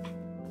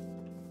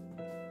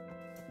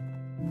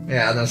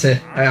 Yeah, that's it.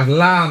 I have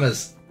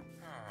llamas.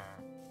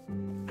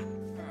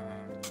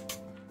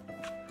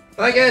 If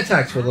I get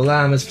attacked, will the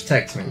llamas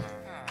protect me?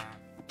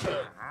 Come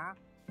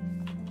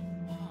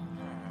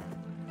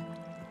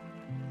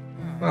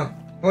on.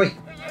 Oi.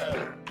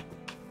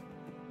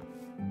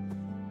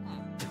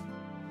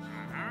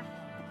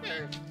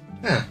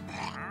 Huh.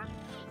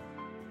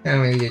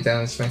 Can't really do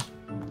damage to me.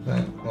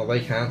 Well, they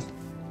can't.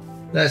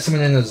 Let's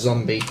summon in a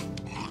zombie.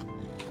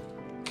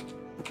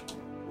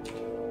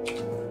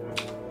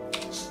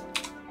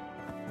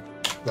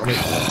 Zombie.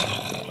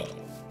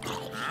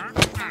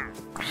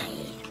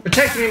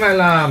 Protect me, my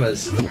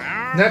llamas!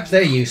 Nope,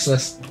 they're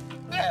useless.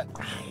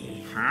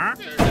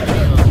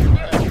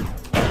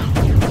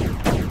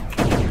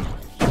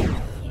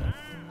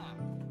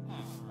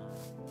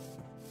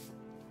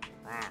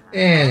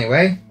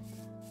 Anyway.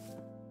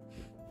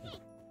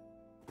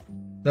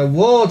 The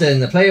Warden.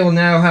 The player will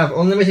now have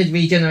unlimited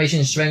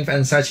regeneration, strength,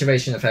 and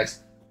saturation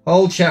effects.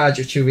 Hold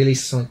charge to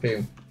release Sonic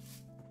Boom.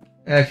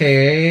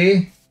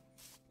 Okay.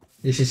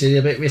 This is a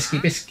little bit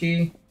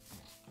risky.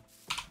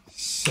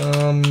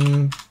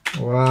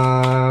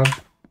 Wow.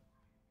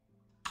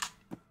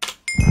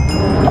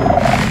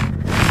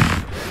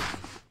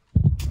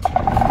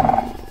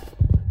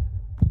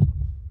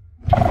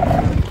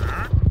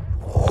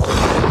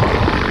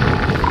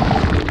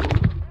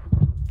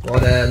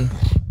 Warden.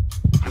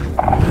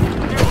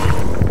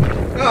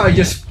 Oh, I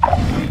just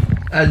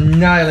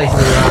annihilated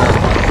the round.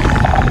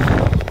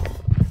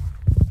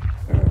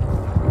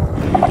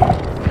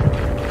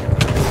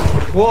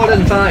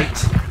 Warden fight!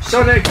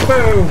 Sonic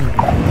Boom!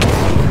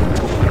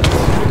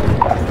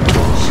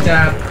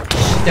 Stab,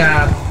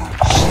 stab,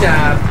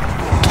 stab,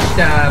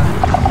 stab,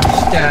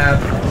 stab.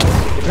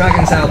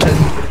 Dragon's helping.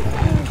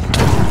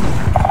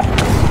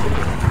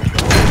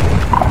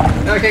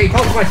 Okay,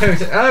 pulse my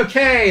totem.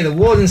 Okay, the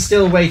Warden's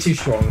still way too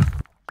strong.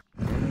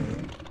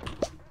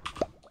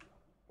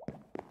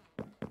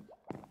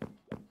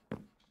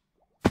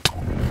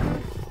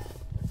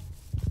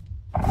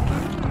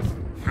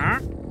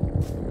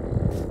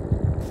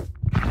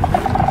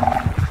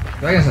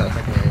 Dragon's not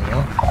attacking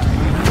anymore.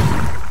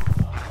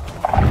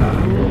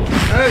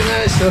 Oh no,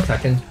 it's still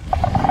attacking.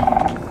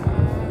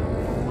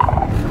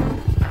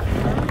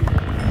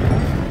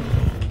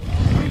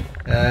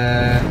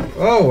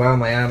 Oh wow,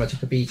 my armor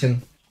took a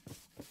beating.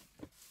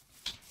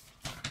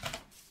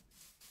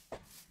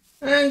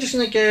 I'm just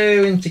gonna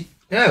go into...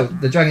 Oh,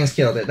 the dragon's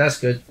killed it, that's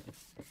good.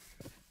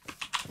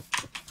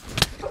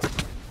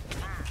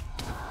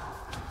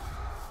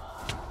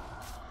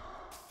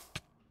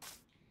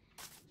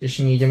 Just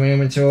need a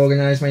moment to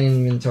organise my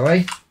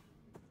inventory.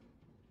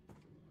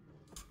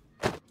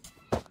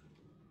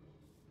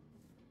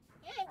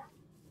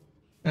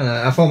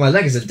 I thought my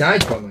legs had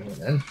died for a moment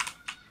then.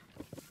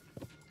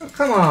 Oh,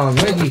 come on,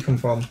 where do you come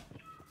from?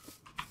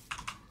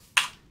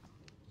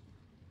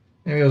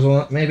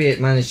 Maybe it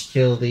managed to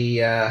kill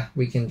the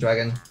weakened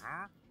dragon.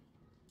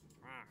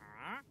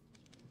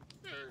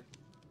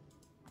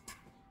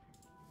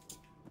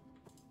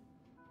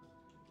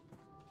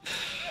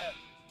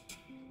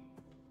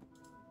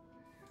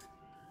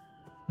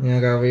 Now I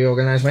gotta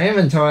reorganize my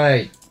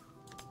inventory.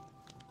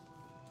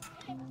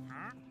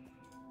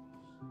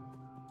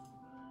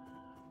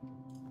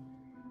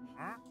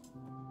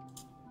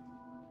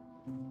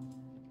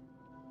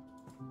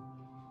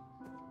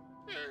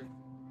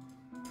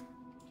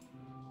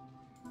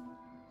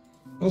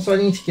 Also, I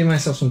need to give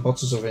myself some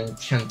bottles of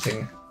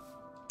enchanting.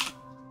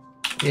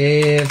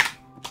 Give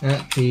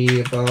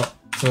the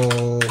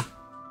bottle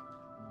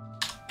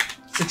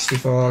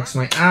 64 because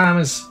my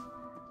armor's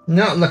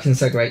not looking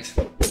so great.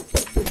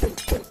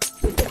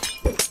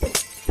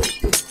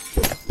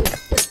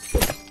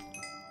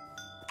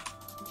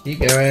 Keep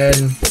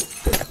going.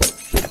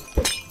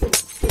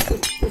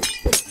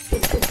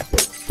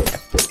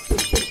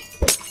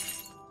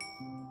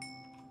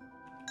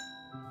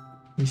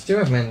 You still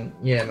have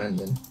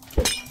mending.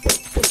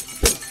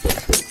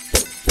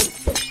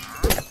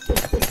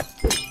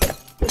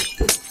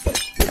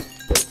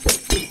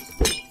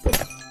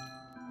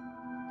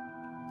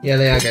 Yeah,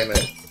 they are getting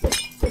it.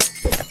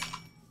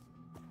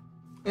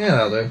 Yeah,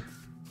 that'll do.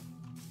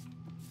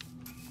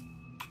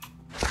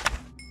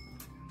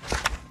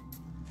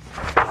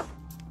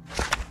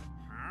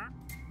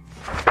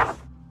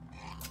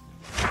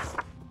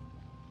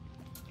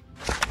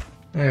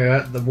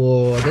 Alright, the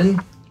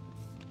Warden.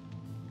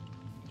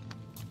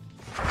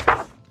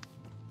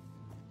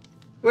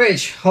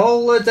 Which,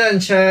 hold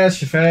and charge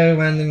to throw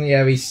randomly.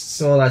 Yeah, we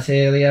saw that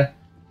earlier.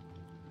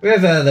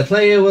 River, the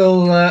player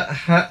will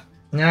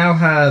now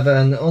have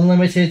an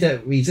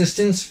unlimited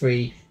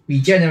resistance-free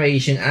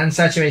regeneration and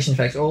saturation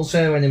effects.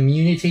 Also, an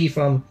immunity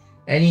from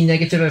any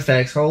negative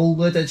effects. Hold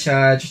the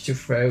charge to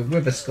throw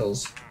river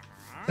skulls. So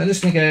I'm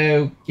just going to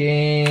go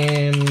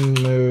game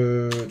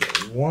mode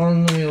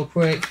 1 real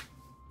quick.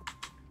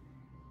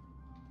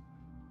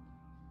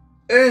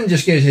 And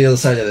just go to the other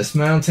side of this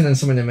mountain and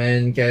summon him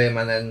in, get him,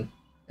 and then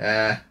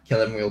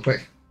kill him real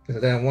quick.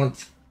 Because I don't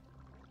want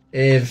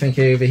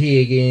everything over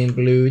here getting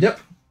blued up.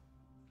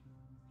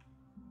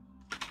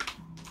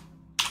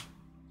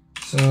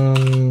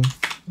 Some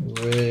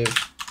with...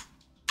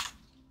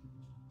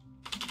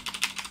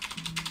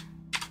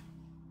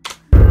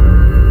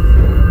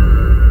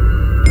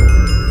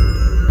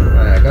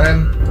 Alright, I got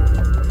him.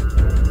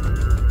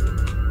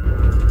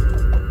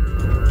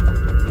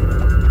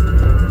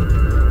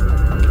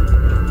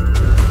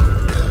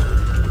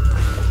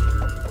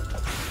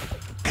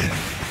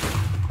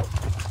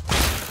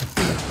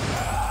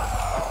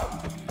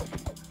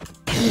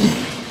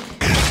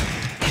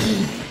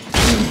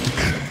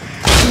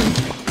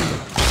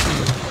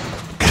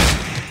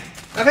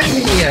 I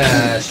think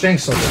the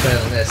strength sword is better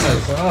than this.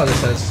 Oh,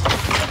 this has.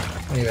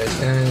 Anyways,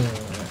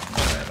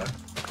 whatever.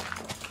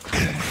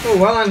 Oh,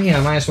 while I'm here,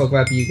 I might as well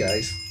grab you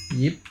guys.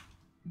 Yep.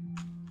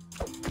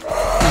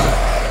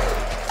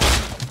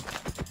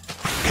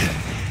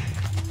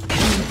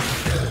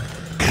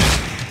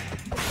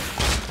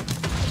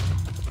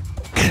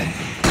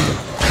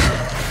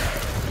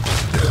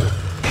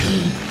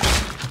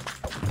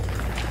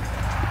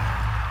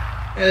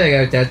 There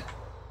you go, dead.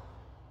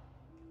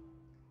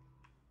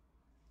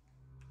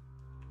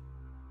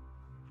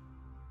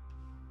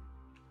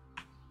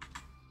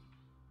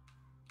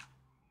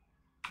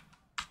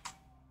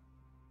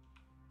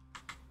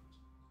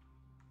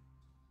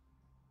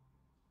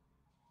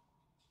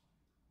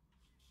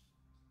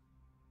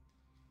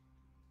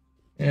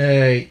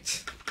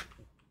 Right.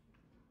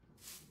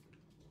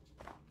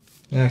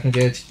 Now I can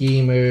go to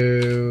game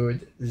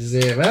mode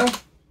 0.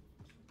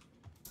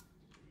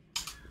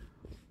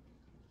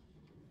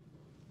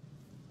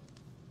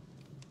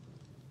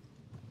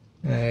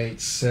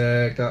 Right,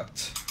 so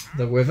got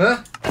the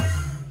Wither.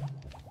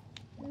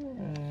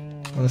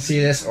 Want to see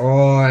this?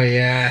 Oh,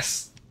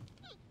 yes!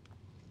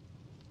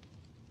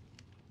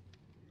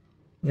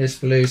 This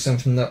blew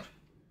something up.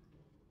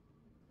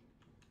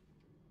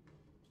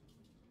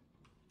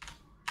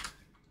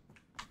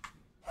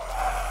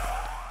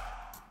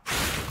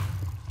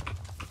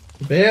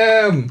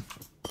 Boom!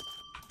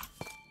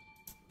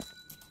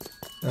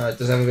 Oh, it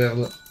does have a bit of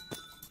a look.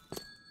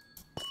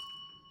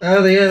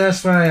 Oh, yeah,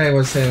 that's why I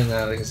was saying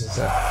that, because it's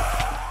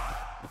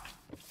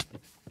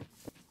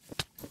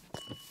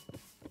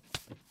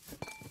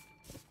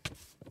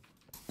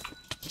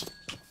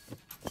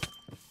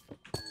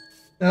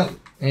Oh,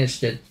 it's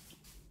good.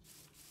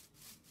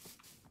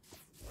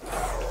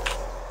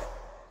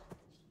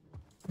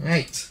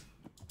 Right.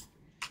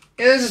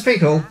 Yeah, this is pretty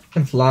cool.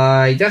 Can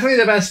fly. Definitely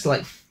the best,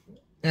 like,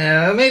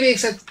 maybe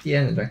except the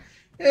Ender Dragon.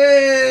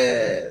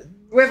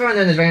 Wither and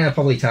Ender Dragon are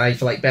probably tied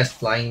for, like, best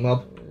flying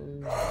mob.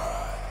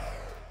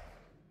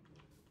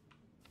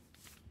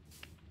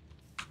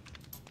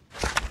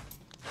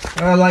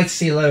 I'd like to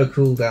see a lower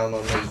cooldown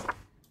on the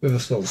Wither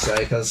Skull, so,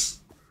 because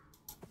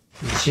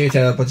you shoot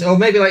at a bunch. Or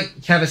maybe,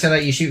 like Kevin said,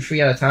 that you shoot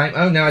 3 at a time.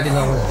 Oh, no, I did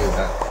not want to do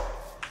that.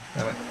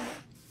 Damn it.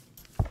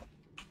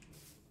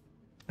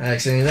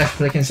 Accidentally left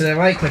click instead of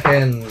right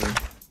clicking.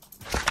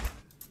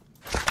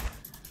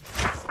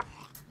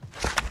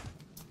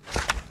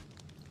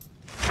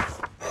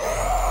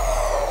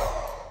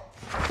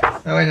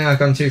 Oh wait, no, I've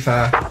gone too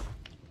far.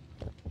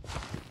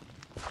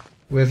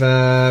 With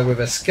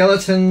a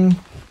skeleton,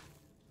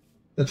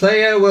 the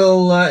player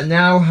will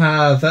now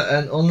have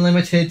an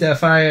unlimited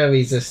fire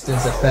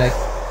resistance effect,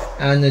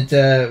 and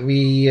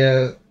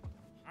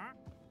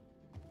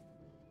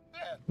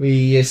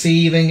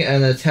receiving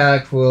an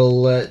attack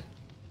will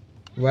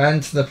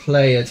grant the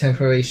player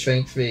temporary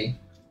strength 3.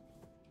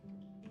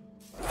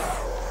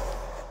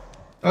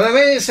 Well, I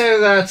made it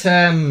so that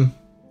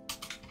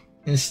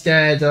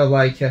instead of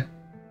like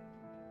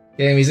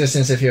getting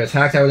resistance if you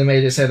attack, I would have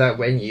made it so that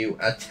when you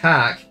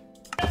attack,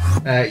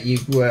 you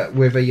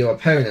wither your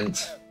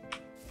opponent.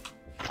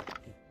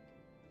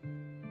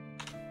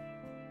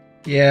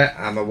 Yeah,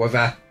 I'm a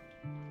wither.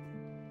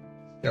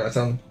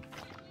 Skeleton.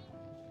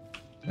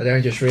 I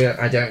don't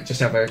just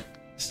have a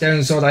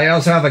stone sword, I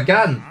also have a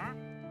gun!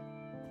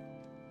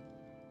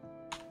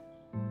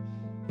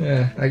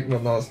 Yeah, well,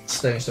 not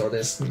stone sword,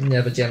 it's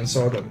never gem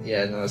sword, but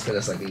yeah, not as good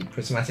as like the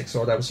prismatic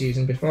sword I was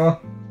using before.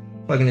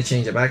 Probably going to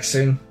change it back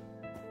soon.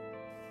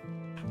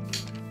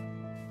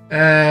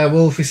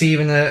 Wolf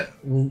receiving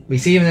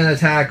an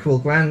attack will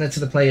grant it to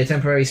the player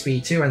temporary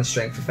speed 2 and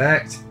strength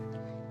effect.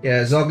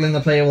 Yeah, Zoglin,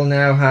 the player will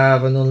now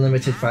have an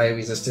unlimited fire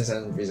resistance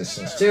and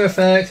resistance 2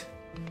 effect.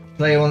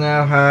 Player will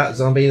now have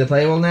Zombie, the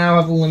player will now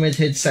have a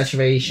limited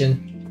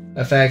saturation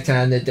effect,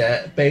 and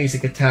the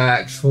basic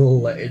attacks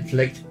will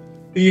inflict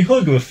the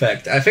hunger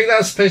effect. I think that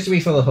was supposed to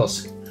be for the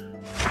husk.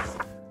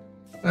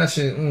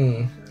 Actually, I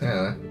don't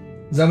know.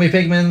 Zombie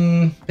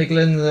Piglin,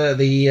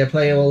 the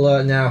player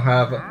will now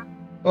have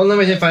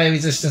unlimited fire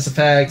resistance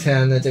effect,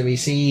 and to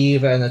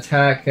receive an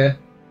attack.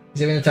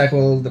 Receiving an attack,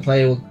 the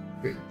player will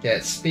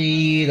get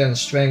speed and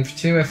strength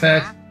 2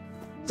 effect.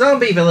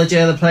 zombie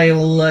villager, the player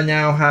will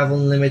now have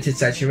unlimited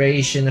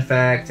saturation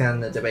effect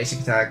and the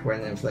basic attack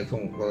when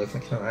inflicting, well,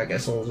 I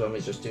guess all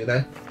zombies just do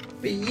that.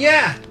 But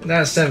yeah,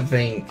 that's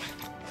everything.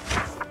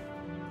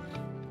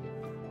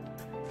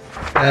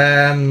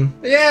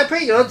 Yeah,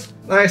 pretty good.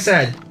 Like I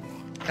said,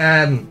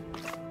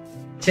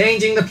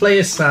 changing the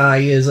player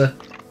size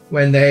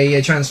when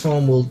they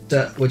transform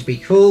would be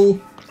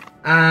cool.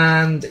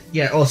 And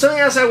yeah, or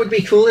something else that would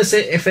be cool is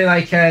if they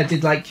like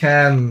did like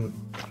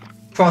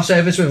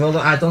crossovers with other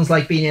add-ons,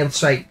 like being able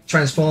to like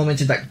transform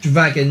into like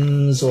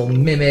dragons or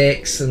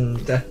mimics and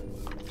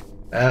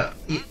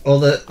or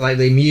the like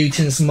the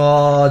mutants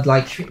mod,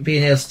 like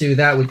being able to do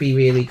that would be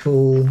really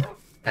cool.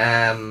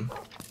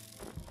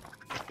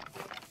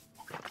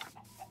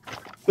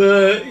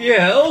 But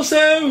yeah,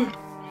 also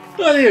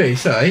anyway,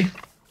 sorry.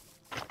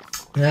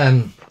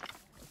 I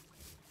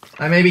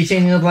may be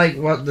changing up like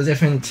what the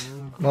different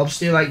mobs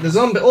do. Like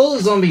all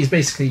the zombies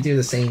basically do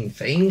the same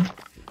thing.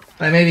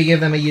 Like maybe give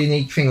them a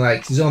unique thing,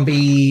 like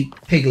zombie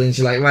piglins.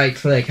 You like right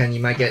click and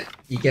you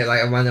get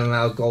like a random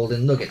amount of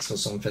golden nuggets or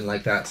something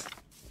like that.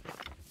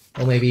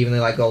 Or maybe even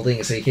like gold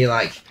ingots. So you get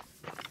like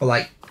for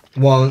like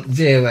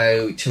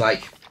 0 to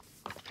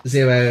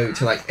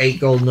like 8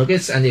 gold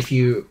nuggets, and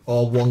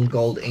or 1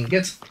 gold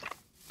ingot.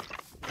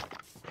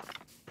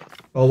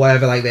 Or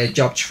whatever like their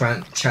job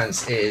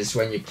chance is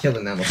when you're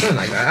killing them or something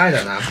like that. I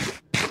don't know.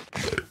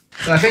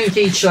 So I think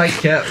each like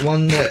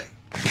one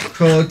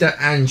could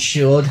and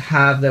should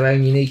have their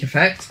own unique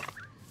effect.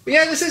 But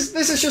yeah, this is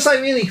just like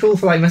really cool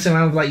for like messing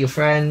around with like your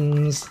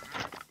friends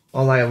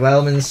or like a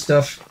realm and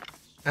stuff.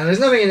 And there's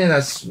nothing in it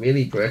that's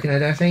really broken, I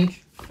don't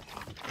think.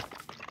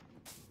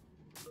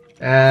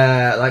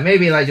 Like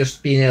maybe like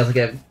just being able to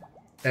get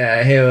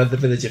Hero of the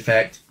Village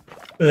effect.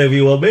 Whatever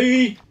you want,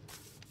 maybe.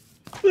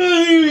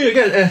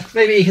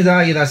 Maybe you could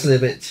argue that's a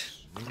little bit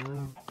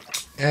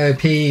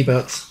OP,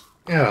 but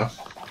oh,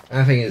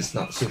 I think it's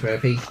not super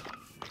OP.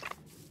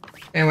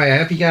 Anyway, I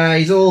hope you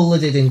guys all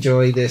did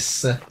enjoy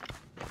this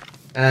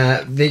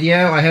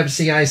video. I hope to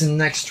see you guys in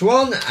the next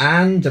one,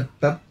 and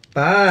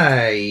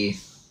bye-bye.